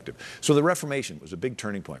perspective. So the Reformation was a big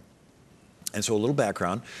turning point. And so a little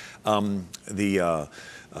background, the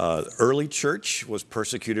early church was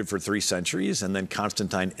persecuted for 3 centuries, and then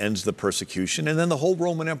Constantine ends the persecution, and then the whole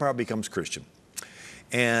Roman Empire becomes Christian.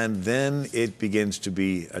 And then it begins to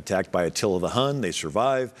be attacked by Attila the Hun. They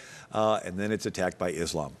survive, and then it's attacked by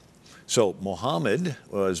Islam. So Muhammad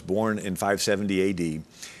was born in 570 AD,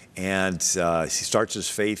 and he starts his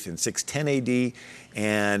faith in 610 AD,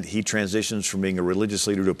 and he transitions from being a religious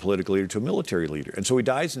leader to a political leader to a military leader. And so he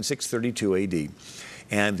dies in 632 AD.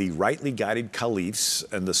 And the rightly guided caliphs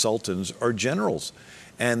and the sultans are generals.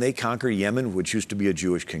 And they conquer Yemen, which used to be a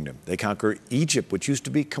Jewish kingdom. They conquer Egypt, which used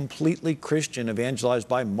to be completely Christian, evangelized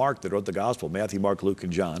by Mark that wrote the gospel, Matthew, Mark, Luke,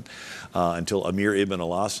 and John, until Amir ibn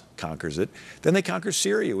Alas conquers it. Then they conquer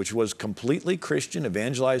Syria, which was completely Christian,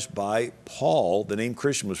 evangelized by Paul. The name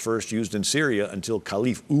Christian was first used in Syria until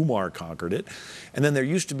Caliph Umar conquered it. And then there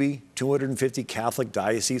used to be 250 Catholic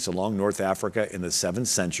dioceses along North Africa in the 7th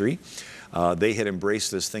century. They had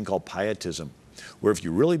embraced this thing called pietism, where if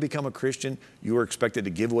you really become a Christian, you were expected to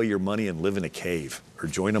give away your money and live in a cave or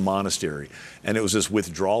join a monastery. And it was this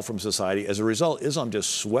withdrawal from society. As a result, Islam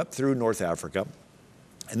just swept through North Africa.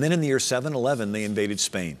 And then in the year 711, they invaded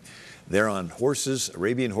Spain. They're on horses,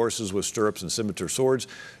 Arabian horses with stirrups and scimitar swords.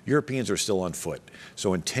 Europeans are still on foot.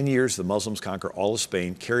 So in 10 years, the Muslims conquer all of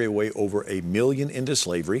Spain, carry away over 1 million into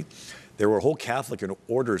slavery. There were whole Catholic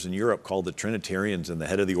orders in Europe called the Trinitarians, and the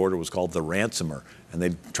head of the order was called the ransomer, and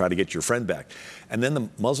they'd try to get your friend back. And then the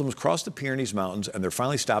Muslims crossed the Pyrenees Mountains, and they're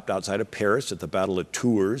finally stopped outside of Paris at the Battle of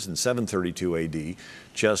Tours in 732 AD,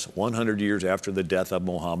 just 100 years after the death of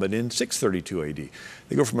Muhammad in 632 AD.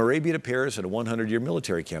 They go from Arabia to Paris in a 100-year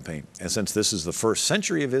military campaign. And since this is the 1st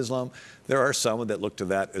century of Islam, there are some that look to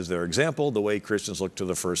that as their example, the way Christians look to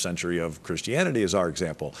the 1st century of Christianity as our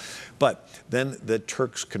example. But then the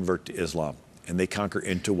Turks convert to Islam, and they conquer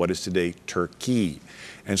into what is today Turkey.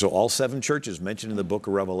 And so all 7 churches mentioned in the book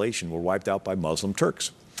of Revelation were wiped out by Muslim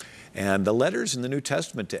Turks. And the letters in the New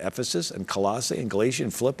Testament to Ephesus and Colossae and Galatia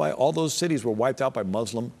and Philippi, all those cities were wiped out by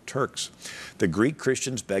Muslim Turks. The Greek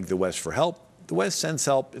Christians begged the West for help. The West sends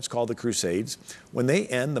help. It's called the Crusades. When they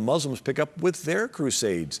end, the Muslims pick up with their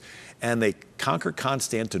Crusades, and they conquer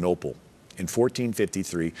Constantinople in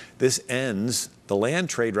 1453. This ends the land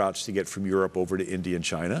trade routes to get from Europe over to India and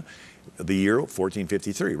China, the year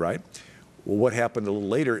 1453, right? Well, what happened a little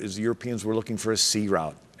later is the Europeans were looking for a sea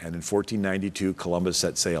route. And in 1492, Columbus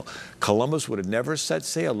set sail. Columbus would have never set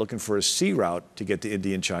sail looking for a sea route to get to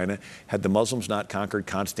India and China had the Muslims not conquered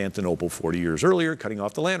Constantinople 40 years earlier, cutting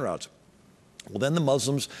off the land routes. Well, then the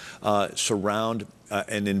Muslims surround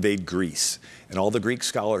and invade Greece. And all the Greek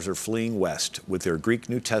scholars are fleeing west with their Greek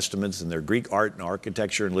New Testaments and their Greek art and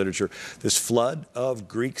architecture and literature. This flood of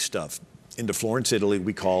Greek stuff into Florence, Italy,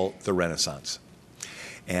 we call the Renaissance.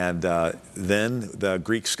 And then the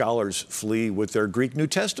Greek scholars flee with their Greek New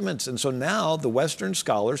Testaments. And so now the Western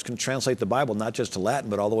scholars can translate the Bible not just to Latin,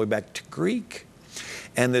 but all the way back to Greek.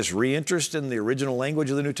 And this reinterest in the original language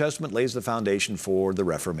of the New Testament lays the foundation for the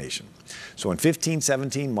Reformation. So in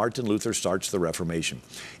 1517, Martin Luther starts the Reformation.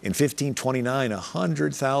 In 1529,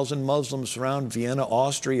 100,000 Muslims surround Vienna,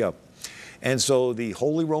 Austria. And so the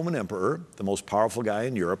Holy Roman Emperor, the most powerful guy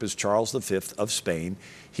in Europe, is Charles V of Spain.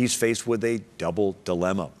 He's faced with a double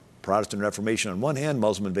dilemma. Protestant Reformation on one hand,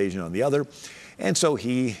 Muslim invasion on the other. And so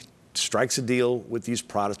he strikes a deal with these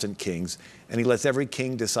Protestant kings, and he lets every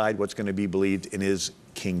king decide what's going to be believed in his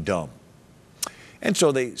kingdom. And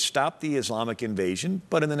so they stop the Islamic invasion,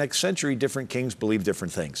 but in the next century, different kings believed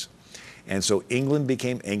different things. And so England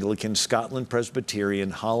became Anglican, Scotland Presbyterian,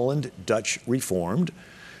 Holland Dutch Reformed,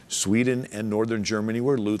 Sweden and Northern Germany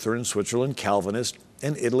were Lutheran, Switzerland Calvinist,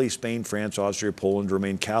 and Italy, Spain, France, Austria, Poland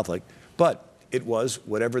remained Catholic. But it was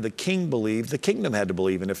whatever the king believed, the kingdom had to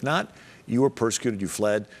believe. And if not, you were persecuted, you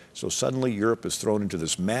fled. So suddenly Europe is thrown into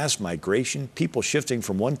this mass migration, people shifting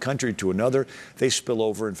from one country to another. They spill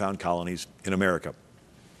over and found colonies in America.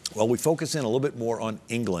 Well, we focus in a little bit more on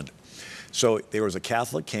England. So there was a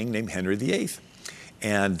Catholic king named Henry VIII.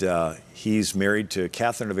 And he's married to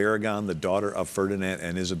Catherine of Aragon, the daughter of Ferdinand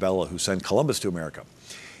and Isabella, who sent Columbus to America.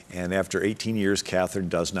 And after 18 years, Catherine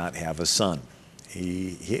does not have a son.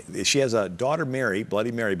 She has a daughter, Mary,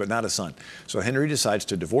 Bloody Mary, but not a son. So Henry decides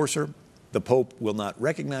to divorce her. The Pope will not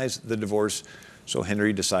recognize the divorce, so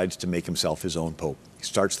Henry decides to make himself his own Pope. He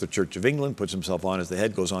starts the Church of England, puts himself on as the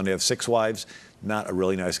head, goes on to have 6 wives. Not a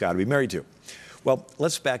really nice guy to be married to. Well,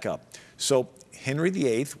 let's back up. So Henry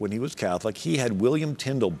VIII, when he was Catholic, he had William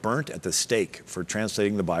Tyndale burnt at the stake for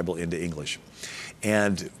translating the Bible into English.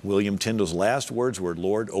 And William Tyndale's last words were,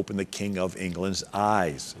 "Lord, open the King of England's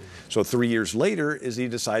eyes." So 3 years later, as he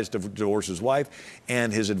decides to divorce his wife,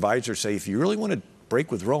 and his advisors say, if you really want to break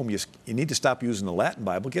with Rome, you need to stop using the Latin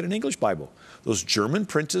Bible, get an English Bible. Those German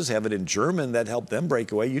princes have it in German, that helped them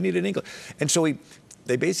break away. You need an English. And so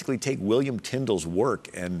they basically take William Tyndale's work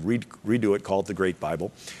and redo it, called the Great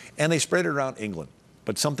Bible, and they spread it around England.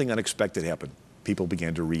 But something unexpected happened. People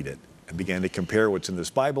began to read it and began to compare what's in this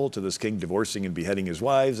Bible to this king divorcing and beheading his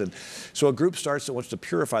wives. And so a group starts that wants to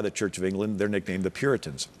purify the Church of England. They're nicknamed the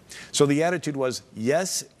Puritans. So the attitude was,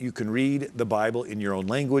 yes, you can read the Bible in your own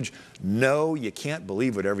language. No, you can't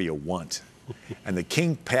believe whatever you want. And the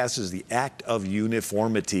king passes the Act of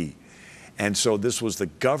Uniformity. And so this was the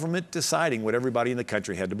government deciding what everybody in the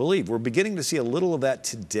country had to believe. We're beginning to see a little of that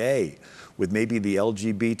today with maybe the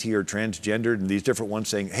LGBT or transgendered and these different ones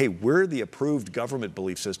saying, hey, we're the approved government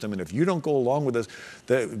belief system, and if you don't go along with us,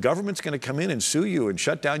 the government's going to come in and sue you and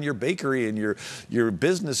shut down your bakery and your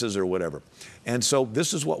businesses or whatever. And so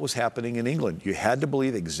this is what was happening in England. You had to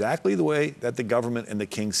believe exactly the way that the government and the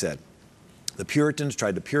king said. The Puritans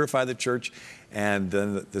tried to purify the church, and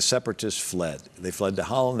then the separatists fled. They fled to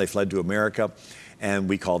Holland, they fled to America, and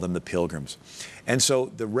we call them the Pilgrims. And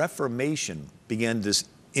so the Reformation began to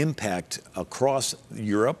impact across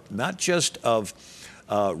Europe, not just of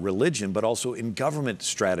religion, but also in government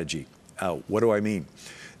strategy. What do I mean?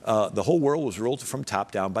 The whole world was ruled from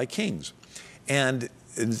top down by kings. And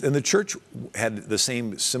the church had the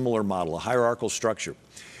same similar model, a hierarchical structure.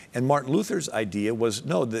 And Martin Luther's idea was,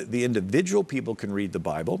 no, the individual people can read the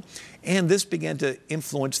Bible, and this began to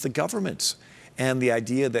influence the governments. And the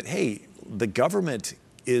idea that, hey, the government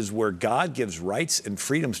is where God gives rights and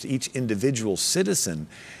freedoms to each individual citizen,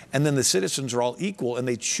 and then the citizens are all equal, and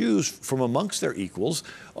they choose from amongst their equals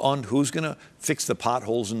on who's going to fix the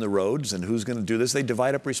potholes in the roads and who's going to do this. They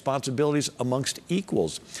divide up responsibilities amongst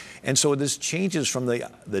equals. And so this changes from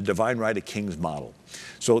the divine right of kings model.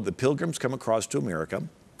 So the Pilgrims come across to America.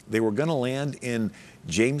 They were going to land in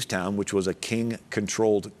Jamestown, which was a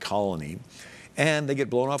king-controlled colony, and they get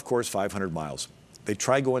blown off course 500 miles. They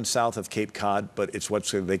try going south of Cape Cod, but it's what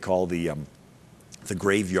they call the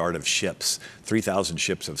graveyard of ships. 3,000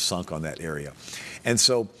 ships have sunk on that area. And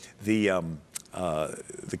so the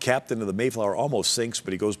captain of the Mayflower almost sinks,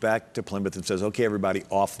 but he goes back to Plymouth and says, okay, everybody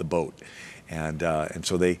off the boat. And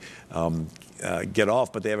so they get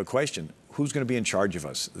off, but they have a question. Who's going to be in charge of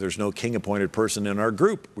us? There's no king-appointed person in our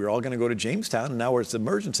group. We're all going to go to Jamestown, and now it's an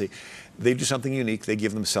emergency. They do something unique. They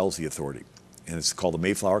give themselves the authority, and it's called the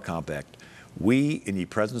Mayflower Compact. We, in the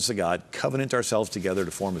presence of God, covenant ourselves together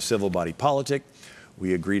to form a civil body politic.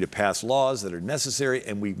 We agree to pass laws that are necessary,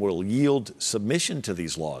 and we will yield submission to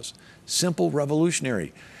these laws. Simple,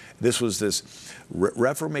 revolutionary. This was this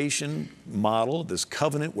Reformation model, this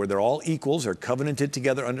covenant where they're all equals, they're covenanted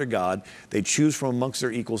together under God. They choose from amongst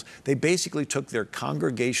their equals. They basically took their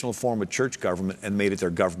congregational form of church government and made it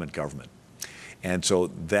their government. And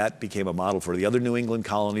so that became a model for the other New England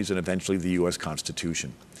colonies and eventually the U.S.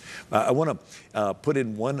 Constitution. I want to put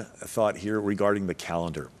in one thought here regarding the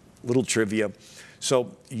calendar. Little trivia.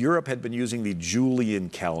 So Europe had been using the Julian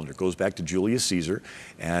calendar. It goes back to Julius Caesar,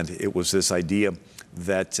 and it was this idea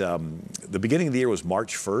that the beginning of the year was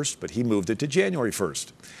March 1st, but he moved it to January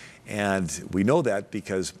 1st. And we know that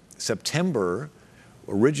because September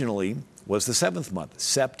originally was the 7th month.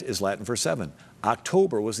 Sept is Latin for 7.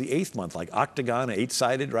 October was the 8th month, like octagon,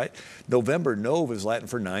 8-sided, right? November, nov is Latin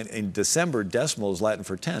for 9. And December, decimal is Latin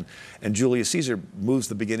for 10. And Julius Caesar moves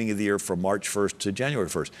the beginning of the year from March 1st to January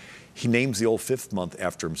 1st. He names the old 5th month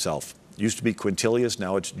after himself. It used to be Quintilius,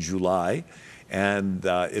 now it's July. And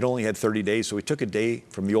it only had 30 days, so he took a day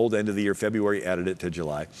from the old end of the year, February, added it to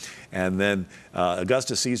July. And then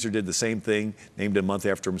Augustus Caesar did the same thing, named a month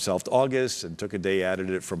after himself to August, and took a day, added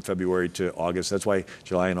it from February to August. That's why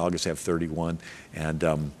July and August have 31,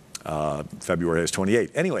 and February has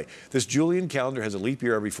 28. Anyway, this Julian calendar has a leap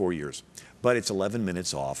year every 4 years, but it's 11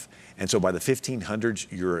 minutes off. And so by the 1500s,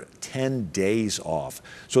 you're 10 days off.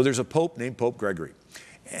 So there's a pope named Pope Gregory,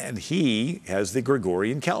 and he has the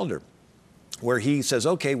Gregorian calendar, where he says,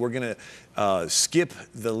 okay, we're going to skip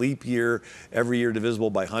the leap year, every year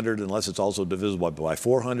divisible by 100, unless it's also divisible by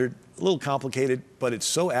 400. A little complicated, but it's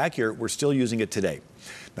so accurate, we're still using it today.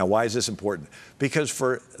 Now, why is this important? Because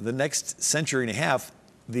for the next century and a half,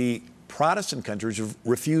 the Protestant countries have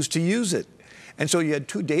refused to use it. And so you had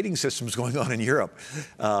two dating systems going on in Europe.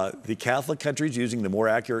 The Catholic countries using the more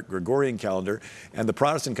accurate Gregorian calendar, and the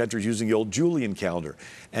Protestant countries using the old Julian calendar.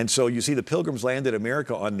 And so you see the Pilgrims landed in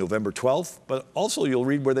America on November 12th, but also you'll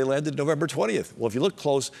read where they landed November 20th. Well, if you look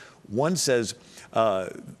close, one says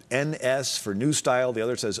NS for new style, the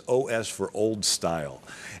other says OS for old style.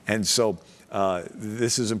 And so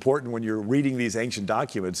this is important when you're reading these ancient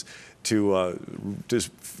documents to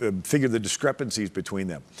figure the discrepancies between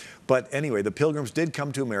them. But anyway, the Pilgrims did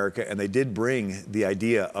come to America, and they did bring the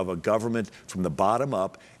idea of a government from the bottom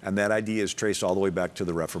up, and that idea is traced all the way back to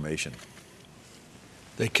the Reformation.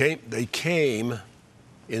 They came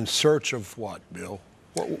in search of what, Bill?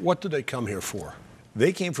 What did they come here for?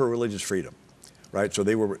 They came for religious freedom, right? So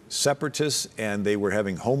they were separatists, and they were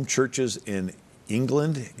having home churches in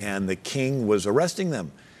England, and the king was arresting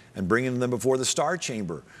them and bringing them before the Star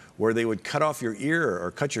Chamber, where they would cut off your ear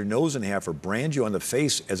or cut your nose in half or brand you on the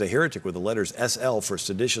face as a heretic with the letters SL for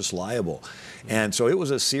seditious libel. And so it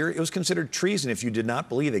was it was considered treason if you did not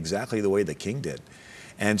believe exactly the way the king did.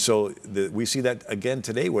 And so we see that again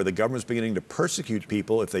today, where the government's beginning to persecute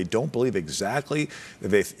people if they don't believe exactly,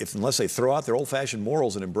 unless they throw out their old-fashioned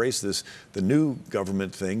morals and embrace the new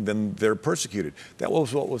government thing, then they're persecuted. That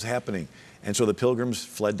was what was happening. And so the Pilgrims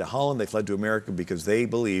fled to Holland, they fled to America because they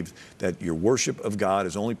believed that your worship of God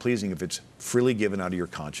is only pleasing if it's freely given out of your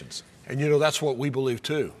conscience. And you know, that's what we believe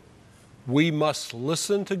too. We must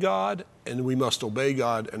listen to God and we must obey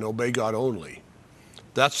God and obey God only.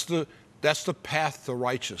 That's the path to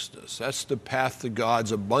righteousness. That's the path to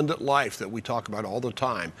God's abundant life that we talk about all the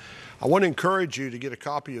time. I want to encourage you to get a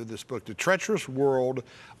copy of this book, The Treacherous World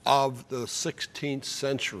of the 16th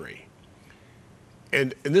Century.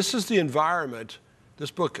 And this is the environment,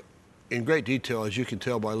 this book in great detail, as you can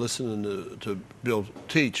tell by listening to Bill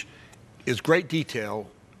teach, is great detail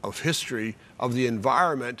of history of the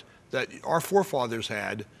environment that our forefathers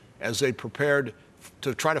had as they prepared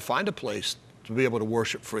to try to find a place to be able to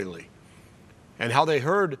worship freely, and how they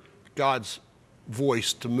heard God's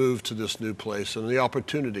voice to move to this new place and the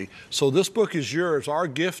opportunity. So this book is yours, our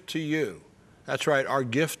gift to you. That's right, our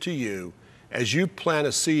gift to you as you plant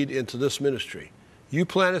a seed into this ministry. You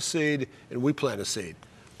plant a seed and we plant a seed.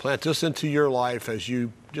 Plant this into your life as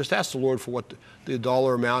you just ask the Lord for what the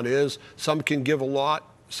dollar amount is. Some can give a lot,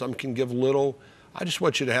 some can give little. I just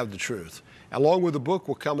want you to have the truth. Along with the book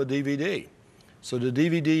will come a DVD. So the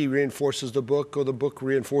DVD reinforces the book or the book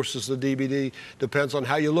reinforces the DVD. Depends on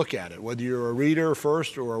how you look at it, whether you're a reader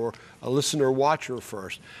first or a listener or watcher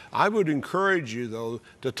first. I would encourage you, though,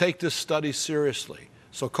 to take this study seriously.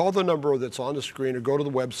 So call the number that's on the screen or go to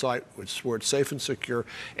the website where it's safe and secure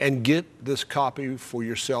and get this copy for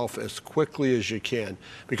yourself as quickly as you can.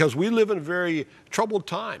 Because we live in very troubled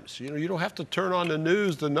times. You know, you don't have to turn on the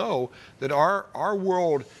news to know that our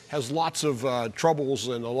world has lots of troubles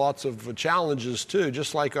and lots of challenges too,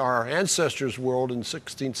 just like our ancestors' world in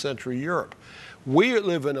 16th century Europe. We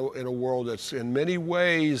live in a world that's in many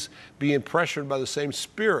ways being pressured by the same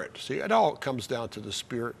spirit. See, it all comes down to the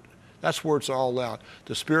spirit. That's where it's all out.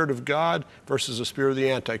 The Spirit of God versus the Spirit of the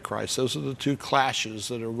Antichrist. Those are the two clashes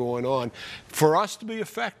that are going on. For us to be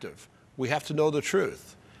effective, we have to know the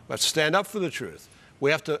truth. We have to stand up for the truth. We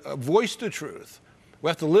have to voice the truth. We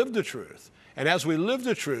have to live the truth. And as we live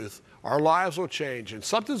the truth, our lives will change. And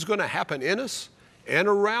something's going to happen in us and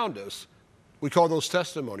around us. We call those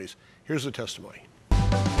testimonies. Here's the testimony.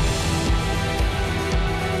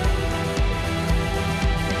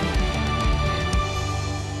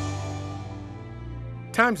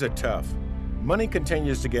 Times are tough. Money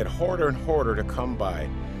continues to get harder and harder to come by,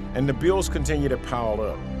 and the bills continue to pile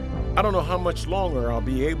up. I don't know how much longer I'll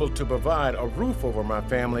be able to provide a roof over my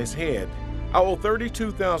family's head. I owe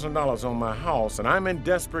 $32,000 on my house, and I'm in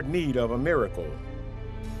desperate need of a miracle.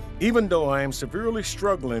 Even though I am severely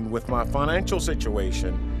struggling with my financial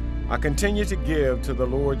situation, I continue to give to the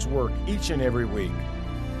Lord's work each and every week.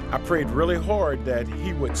 I prayed really hard that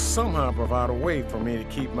He would somehow provide a way for me to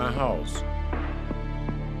keep my house.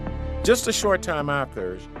 Just a short time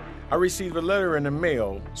after, I received a letter in the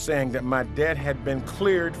mail saying that my debt had been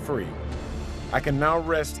cleared free. I can now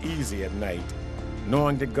rest easy at night,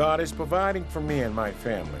 knowing that God is providing for me and my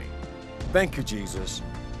family. Thank you, Jesus.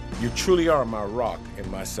 You truly are my rock and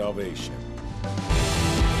my salvation.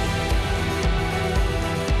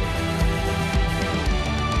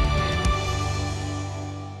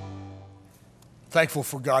 Thankful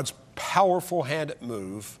for God's powerful hand at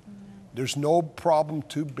move. There's no problem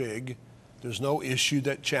too big. There's no issue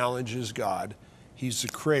that challenges God. He's the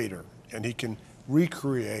creator, and He can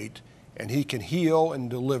recreate, and He can heal and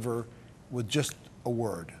deliver with just a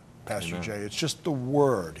word, Pastor Jay. It's just the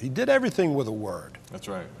word. He did everything with a word. That's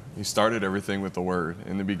right. He started everything with the word.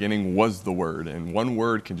 In the beginning was the word, and one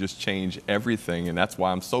word can just change everything, and that's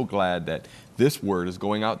why I'm so glad that this word is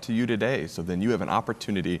going out to you today, so then you have an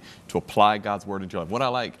opportunity to apply God's word into your life. What I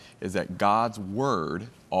like is that God's word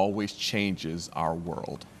always changes our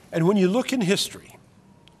world. And when you look in history,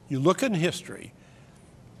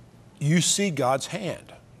 you see God's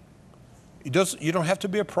hand. You don't have to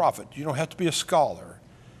be a prophet. You don't have to be a scholar.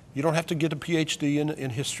 You don't have to get a PhD in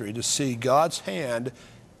history to see God's hand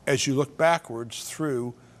as you look backwards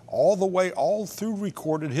through all through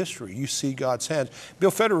recorded history. You see God's hand.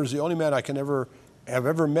 Bill Federer is the only man I can have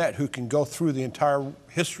ever met who can go through the entire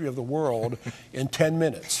history of the world in 10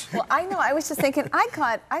 minutes. Well, I know. I was just thinking, I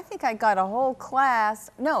think I got a whole course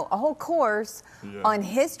on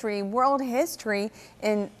history, world history,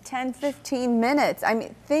 in 10, 15 minutes. I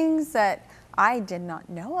mean, things that I did not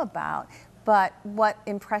know about. But what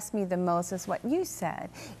impressed me the most is what you said,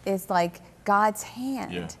 is like God's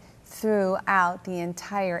hand throughout the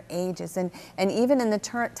entire ages. And even in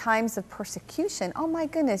the times of persecution, oh my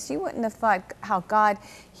goodness, you wouldn't have thought how God,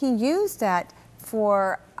 he used that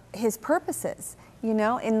for his purposes, you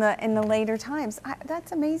know, in the later times.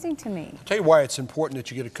 That's amazing to me. I'll tell you why it's important that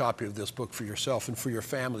you get a copy of this book for yourself and for your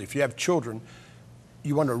family. If you have children,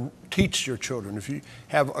 you want to teach your children. If you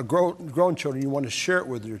have a grown children, you want to share it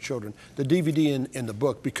with your children, the DVD in the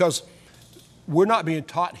book, because we're not being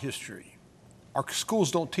taught history. Our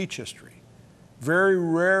schools don't teach history. Very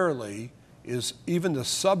rarely is even the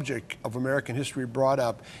subject of American history brought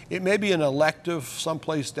up. It may be an elective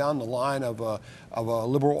someplace down the line of a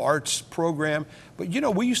liberal arts program, but you know,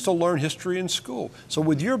 we used to learn history in school. So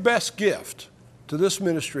with your best gift to this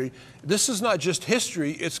ministry, this is not just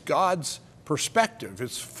history, it's God's perspective.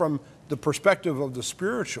 It's from the perspective of the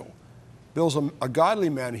spiritual. Bill's a godly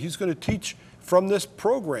man. He's going to teach from this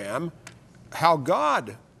program how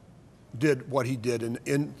God did what he did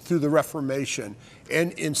through the Reformation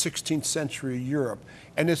and in 16th century Europe.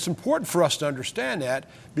 And it's important for us to understand that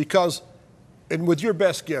because, and with your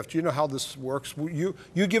best gift, you know how this works. You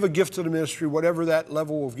give a gift to the ministry, whatever that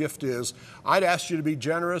level of gift is. I'd ask you to be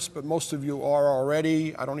generous, but most of you are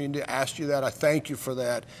already. I don't need to ask you that. I thank you for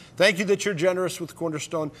that. Thank you that you're generous with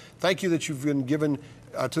Cornerstone. Thank you that you've been given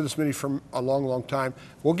to this ministry for a long, long time.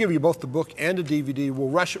 We'll give you both the book and the DVD. We'll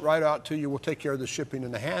rush it right out to you. We'll take care of the shipping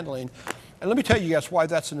and the handling. And let me tell you guys why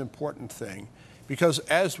that's an important thing. Because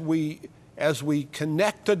as we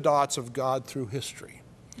connect the dots of God through history,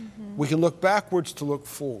 we can look backwards to look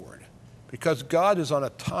forward. Because God is on a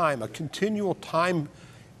continual time.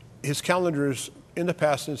 His calendar is in the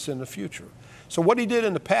past and it's in the future. So what he did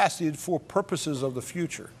in the past, he did for purposes of the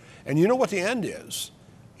future. And you know what the end is?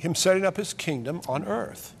 Him setting up his kingdom on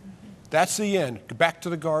earth. That's the end. Back to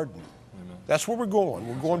the garden. That's where we're going.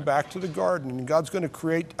 We're going back to the garden. And God's going to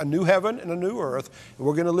create a new heaven and a new earth. And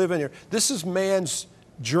we're going to live in here. This is man's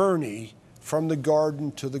journey from the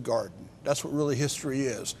garden to the garden. That's what really history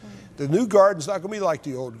is. The new garden's not going to be like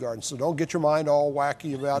the old garden. So don't get your mind all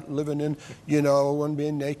wacky about living in, you know, and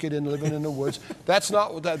being naked and living in the woods. That's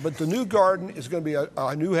not what that, but the new garden is going to be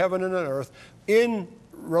a new heaven and an earth in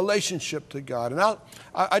relationship to God. And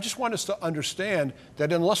I just want us to understand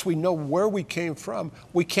that unless we know where we came from,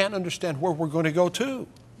 we can't understand where we're going to go to.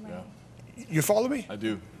 Yeah. You follow me? I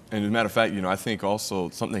do. And as a matter of fact, you know, I think also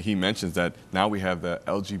something that he mentions that now we have the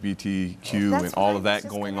LGBTQ and all of that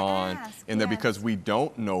going on in there because we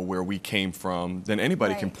don't know where we came from, then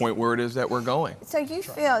anybody can point where it is that we're going. So do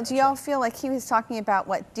y'all feel like he was talking about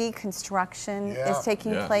what deconstruction is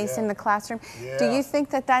taking place in the classroom? Do you think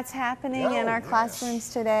that that's happening in our classrooms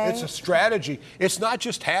today? It's a strategy. It's not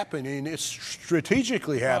just happening, it's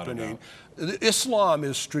strategically happening. Islam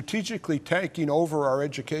is strategically taking over our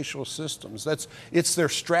educational systems. It's their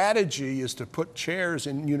strategy is to put chairs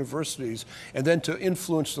in universities and then to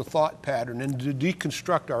influence the thought pattern and to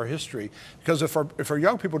deconstruct our history. Because if our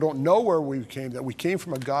young people don't know where we came, that we came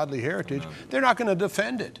from a godly heritage, they're not going to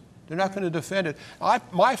defend it. They're not going to defend it.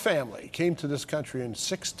 My family came to this country in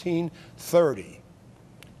 1630.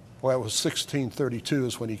 Well, it was 1632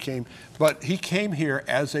 is when he came. But he came here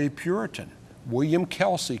as a Puritan. William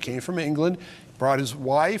Kelsey came from England, brought his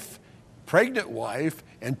wife, pregnant wife,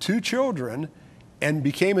 and 2 children, and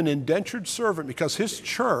became an indentured servant because his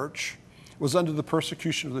church was under the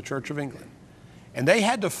persecution of the Church of England. And they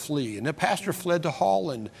had to flee, and the pastor fled to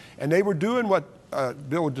Holland, and they were doing what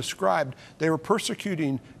Bill described. They were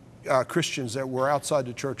persecuting Christians that were outside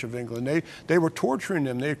the Church of England. They were torturing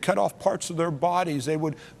them. They cut off parts of their bodies. They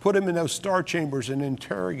would put them in those star chambers and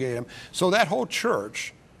interrogate them. So that whole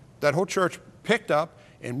church picked up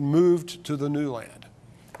and moved to the new land.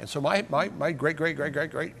 And so my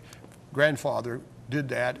great-great-great-great-great-grandfather did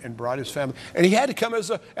that and brought his family. And he had to come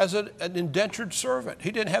as an indentured servant.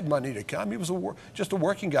 He didn't have money to come. He was just a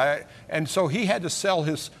working guy. And so he had to sell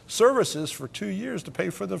his services for 2 years to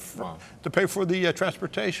pay for the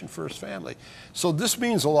transportation for his family. So this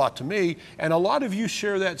means a lot to me. And a lot of you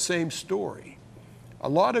share that same story. A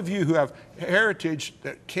lot of you who have heritage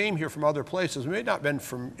that came here from other places, it may not have been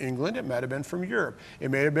from England, it might have been from Europe, it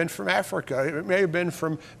may have been from Africa, it may have been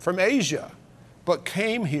from Asia, but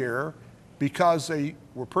came here because they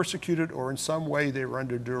were persecuted or in some way they were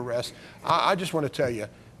under duress. I just want to tell you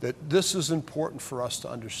that this is important for us to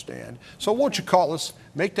understand. So won't you call us,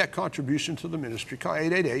 make that contribution to the ministry. Call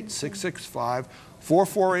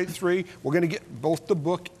 888-665-4483. We're going to get both the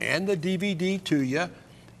book and the DVD to you,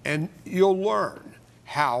 and you'll learn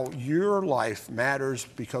how your life matters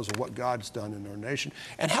because of what God's done in our nation,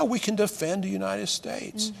 and how we can defend the United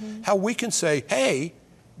States. How we can say, hey,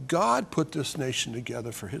 God put this nation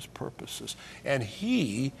together for his purposes, and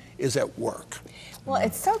he is at work. Well,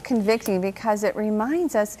 it's so convicting because it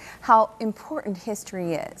reminds us how important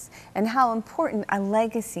history is and how important a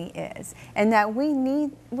legacy is, and that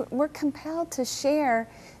we're compelled to share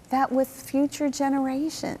that with future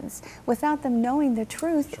generations. Without them knowing the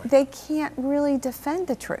truth, they can't really defend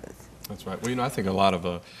the truth. That's right. Well, you know, I think a lot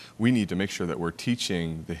of we need to make sure that we're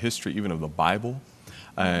teaching the history even of the Bible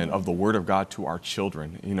and of the Word of God to our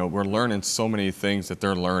children. You know, we're learning so many things that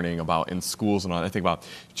they're learning about in schools and all. I think about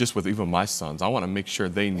just with even my sons, I want to make sure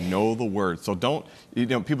they know the Word. So don't, you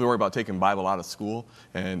know, people worry about taking Bible out of school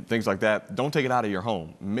and things like that. Don't take it out of your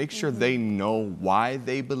home. Make sure they know why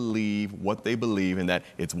they believe what they believe, and that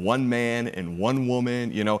it's one man and one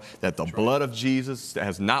woman, you know, that the blood of Jesus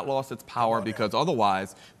has not lost its power, because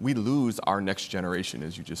otherwise we lose our next generation,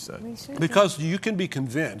 as you just said. Because you can be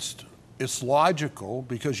convinced, it's logical,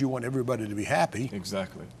 because you want everybody to be happy.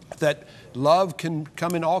 Exactly. That love can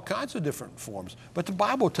come in all kinds of different forms. But the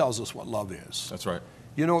Bible tells us what love is. That's right.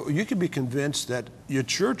 You know, you can be convinced that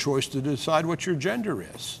it's your choice to decide what your gender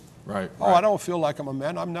is. Right. Oh, I don't feel like I'm a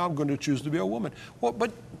man. I'm going to choose to be a woman. Well,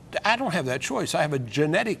 but I don't have that choice. I have a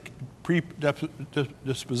genetic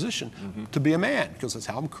predisposition to be a man, because that's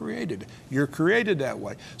how I'm created. You're created that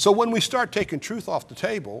way. So when we start taking truth off the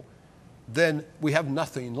table, then we have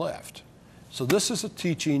nothing left. So this is a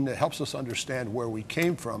teaching that helps us understand where we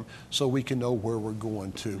came from, so we can know where we're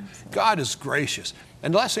going to. God is gracious.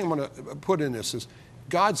 And the last thing I'm going to put in this is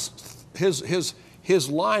his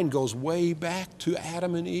line goes way back to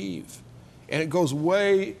Adam and Eve. And it goes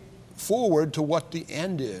way forward to what the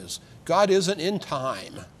end is. God isn't in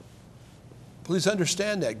time. Please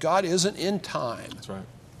understand that. God isn't in time. That's right.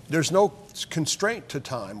 There's no constraint to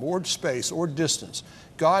time or space or distance.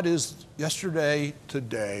 God is yesterday,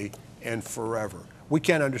 today, and forever. We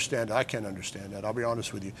can't understand it. I can't understand that. I'll be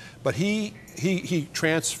honest with you. But he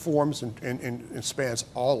transforms and spans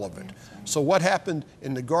all of it. So what happened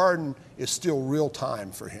in the garden is still real time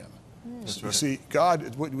for him. That's You right. see,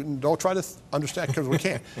 God, don't try to understand, because we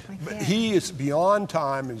can't. But he is beyond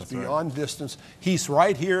time, he's beyond distance. He's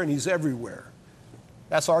right here and he's everywhere.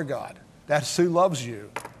 That's our God. That's who loves you.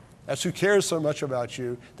 That's who cares so much about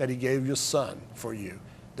you that he gave his son for you,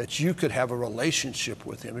 that you could have a relationship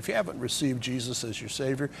with him. If you haven't received Jesus as your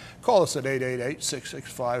Savior, call us at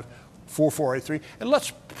 888-665-4483, and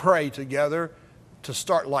let's pray together to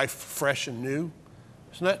start life fresh and new.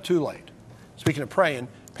 It's not too late. Speaking of praying,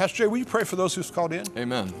 Pastor Jay, will you pray for those who's called in?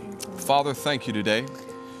 Amen. Father, thank you today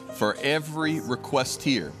for every request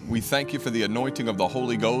here. We thank you for the anointing of the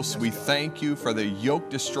Holy Ghost. We thank you for the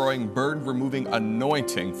yoke-destroying, burden-removing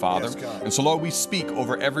anointing, Father. Yes, God. And so, Lord, we speak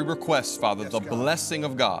over every request, Father, Yes, the God. blessing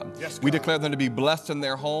of God. Yes, We God. declare them to be blessed in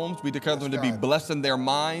their homes. We declare them to be God. blessed in their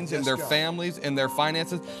minds, in Yes, their God. families, in their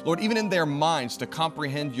finances. Lord, even in their minds, to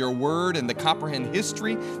comprehend your word and to comprehend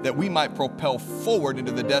history, that we might propel forward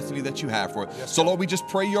into the destiny that you have for it. Yes, So, God. Lord, we just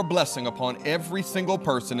pray your blessing upon every single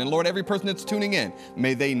person. And Lord, every person that's tuning in,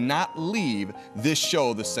 may they not leave this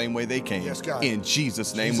show the same way they came. Yes, God. In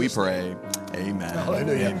Jesus' name we pray. Amen.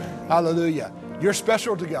 Hallelujah. Amen. Hallelujah. You're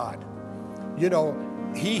special to God. You know,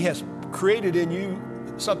 he has created in you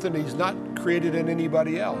something he's not created in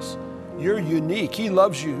anybody else. You're unique. He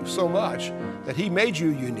loves you so much that he made you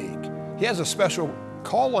unique. He has a special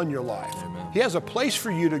call on your life. Amen. He has a place for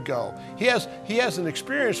you to go. He has an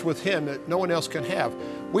experience with him that no one else can have.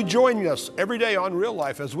 We join us every day on Real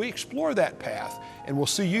Life as we explore that path, and we'll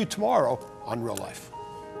see you tomorrow on Real Life.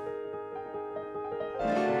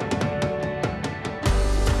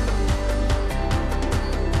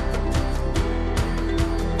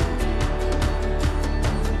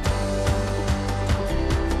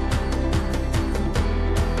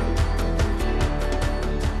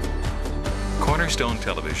 Cornerstone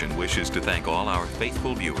Television wishes to thank all our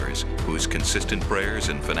faithful viewers whose consistent prayers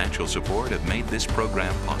and financial support have made this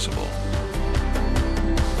program possible.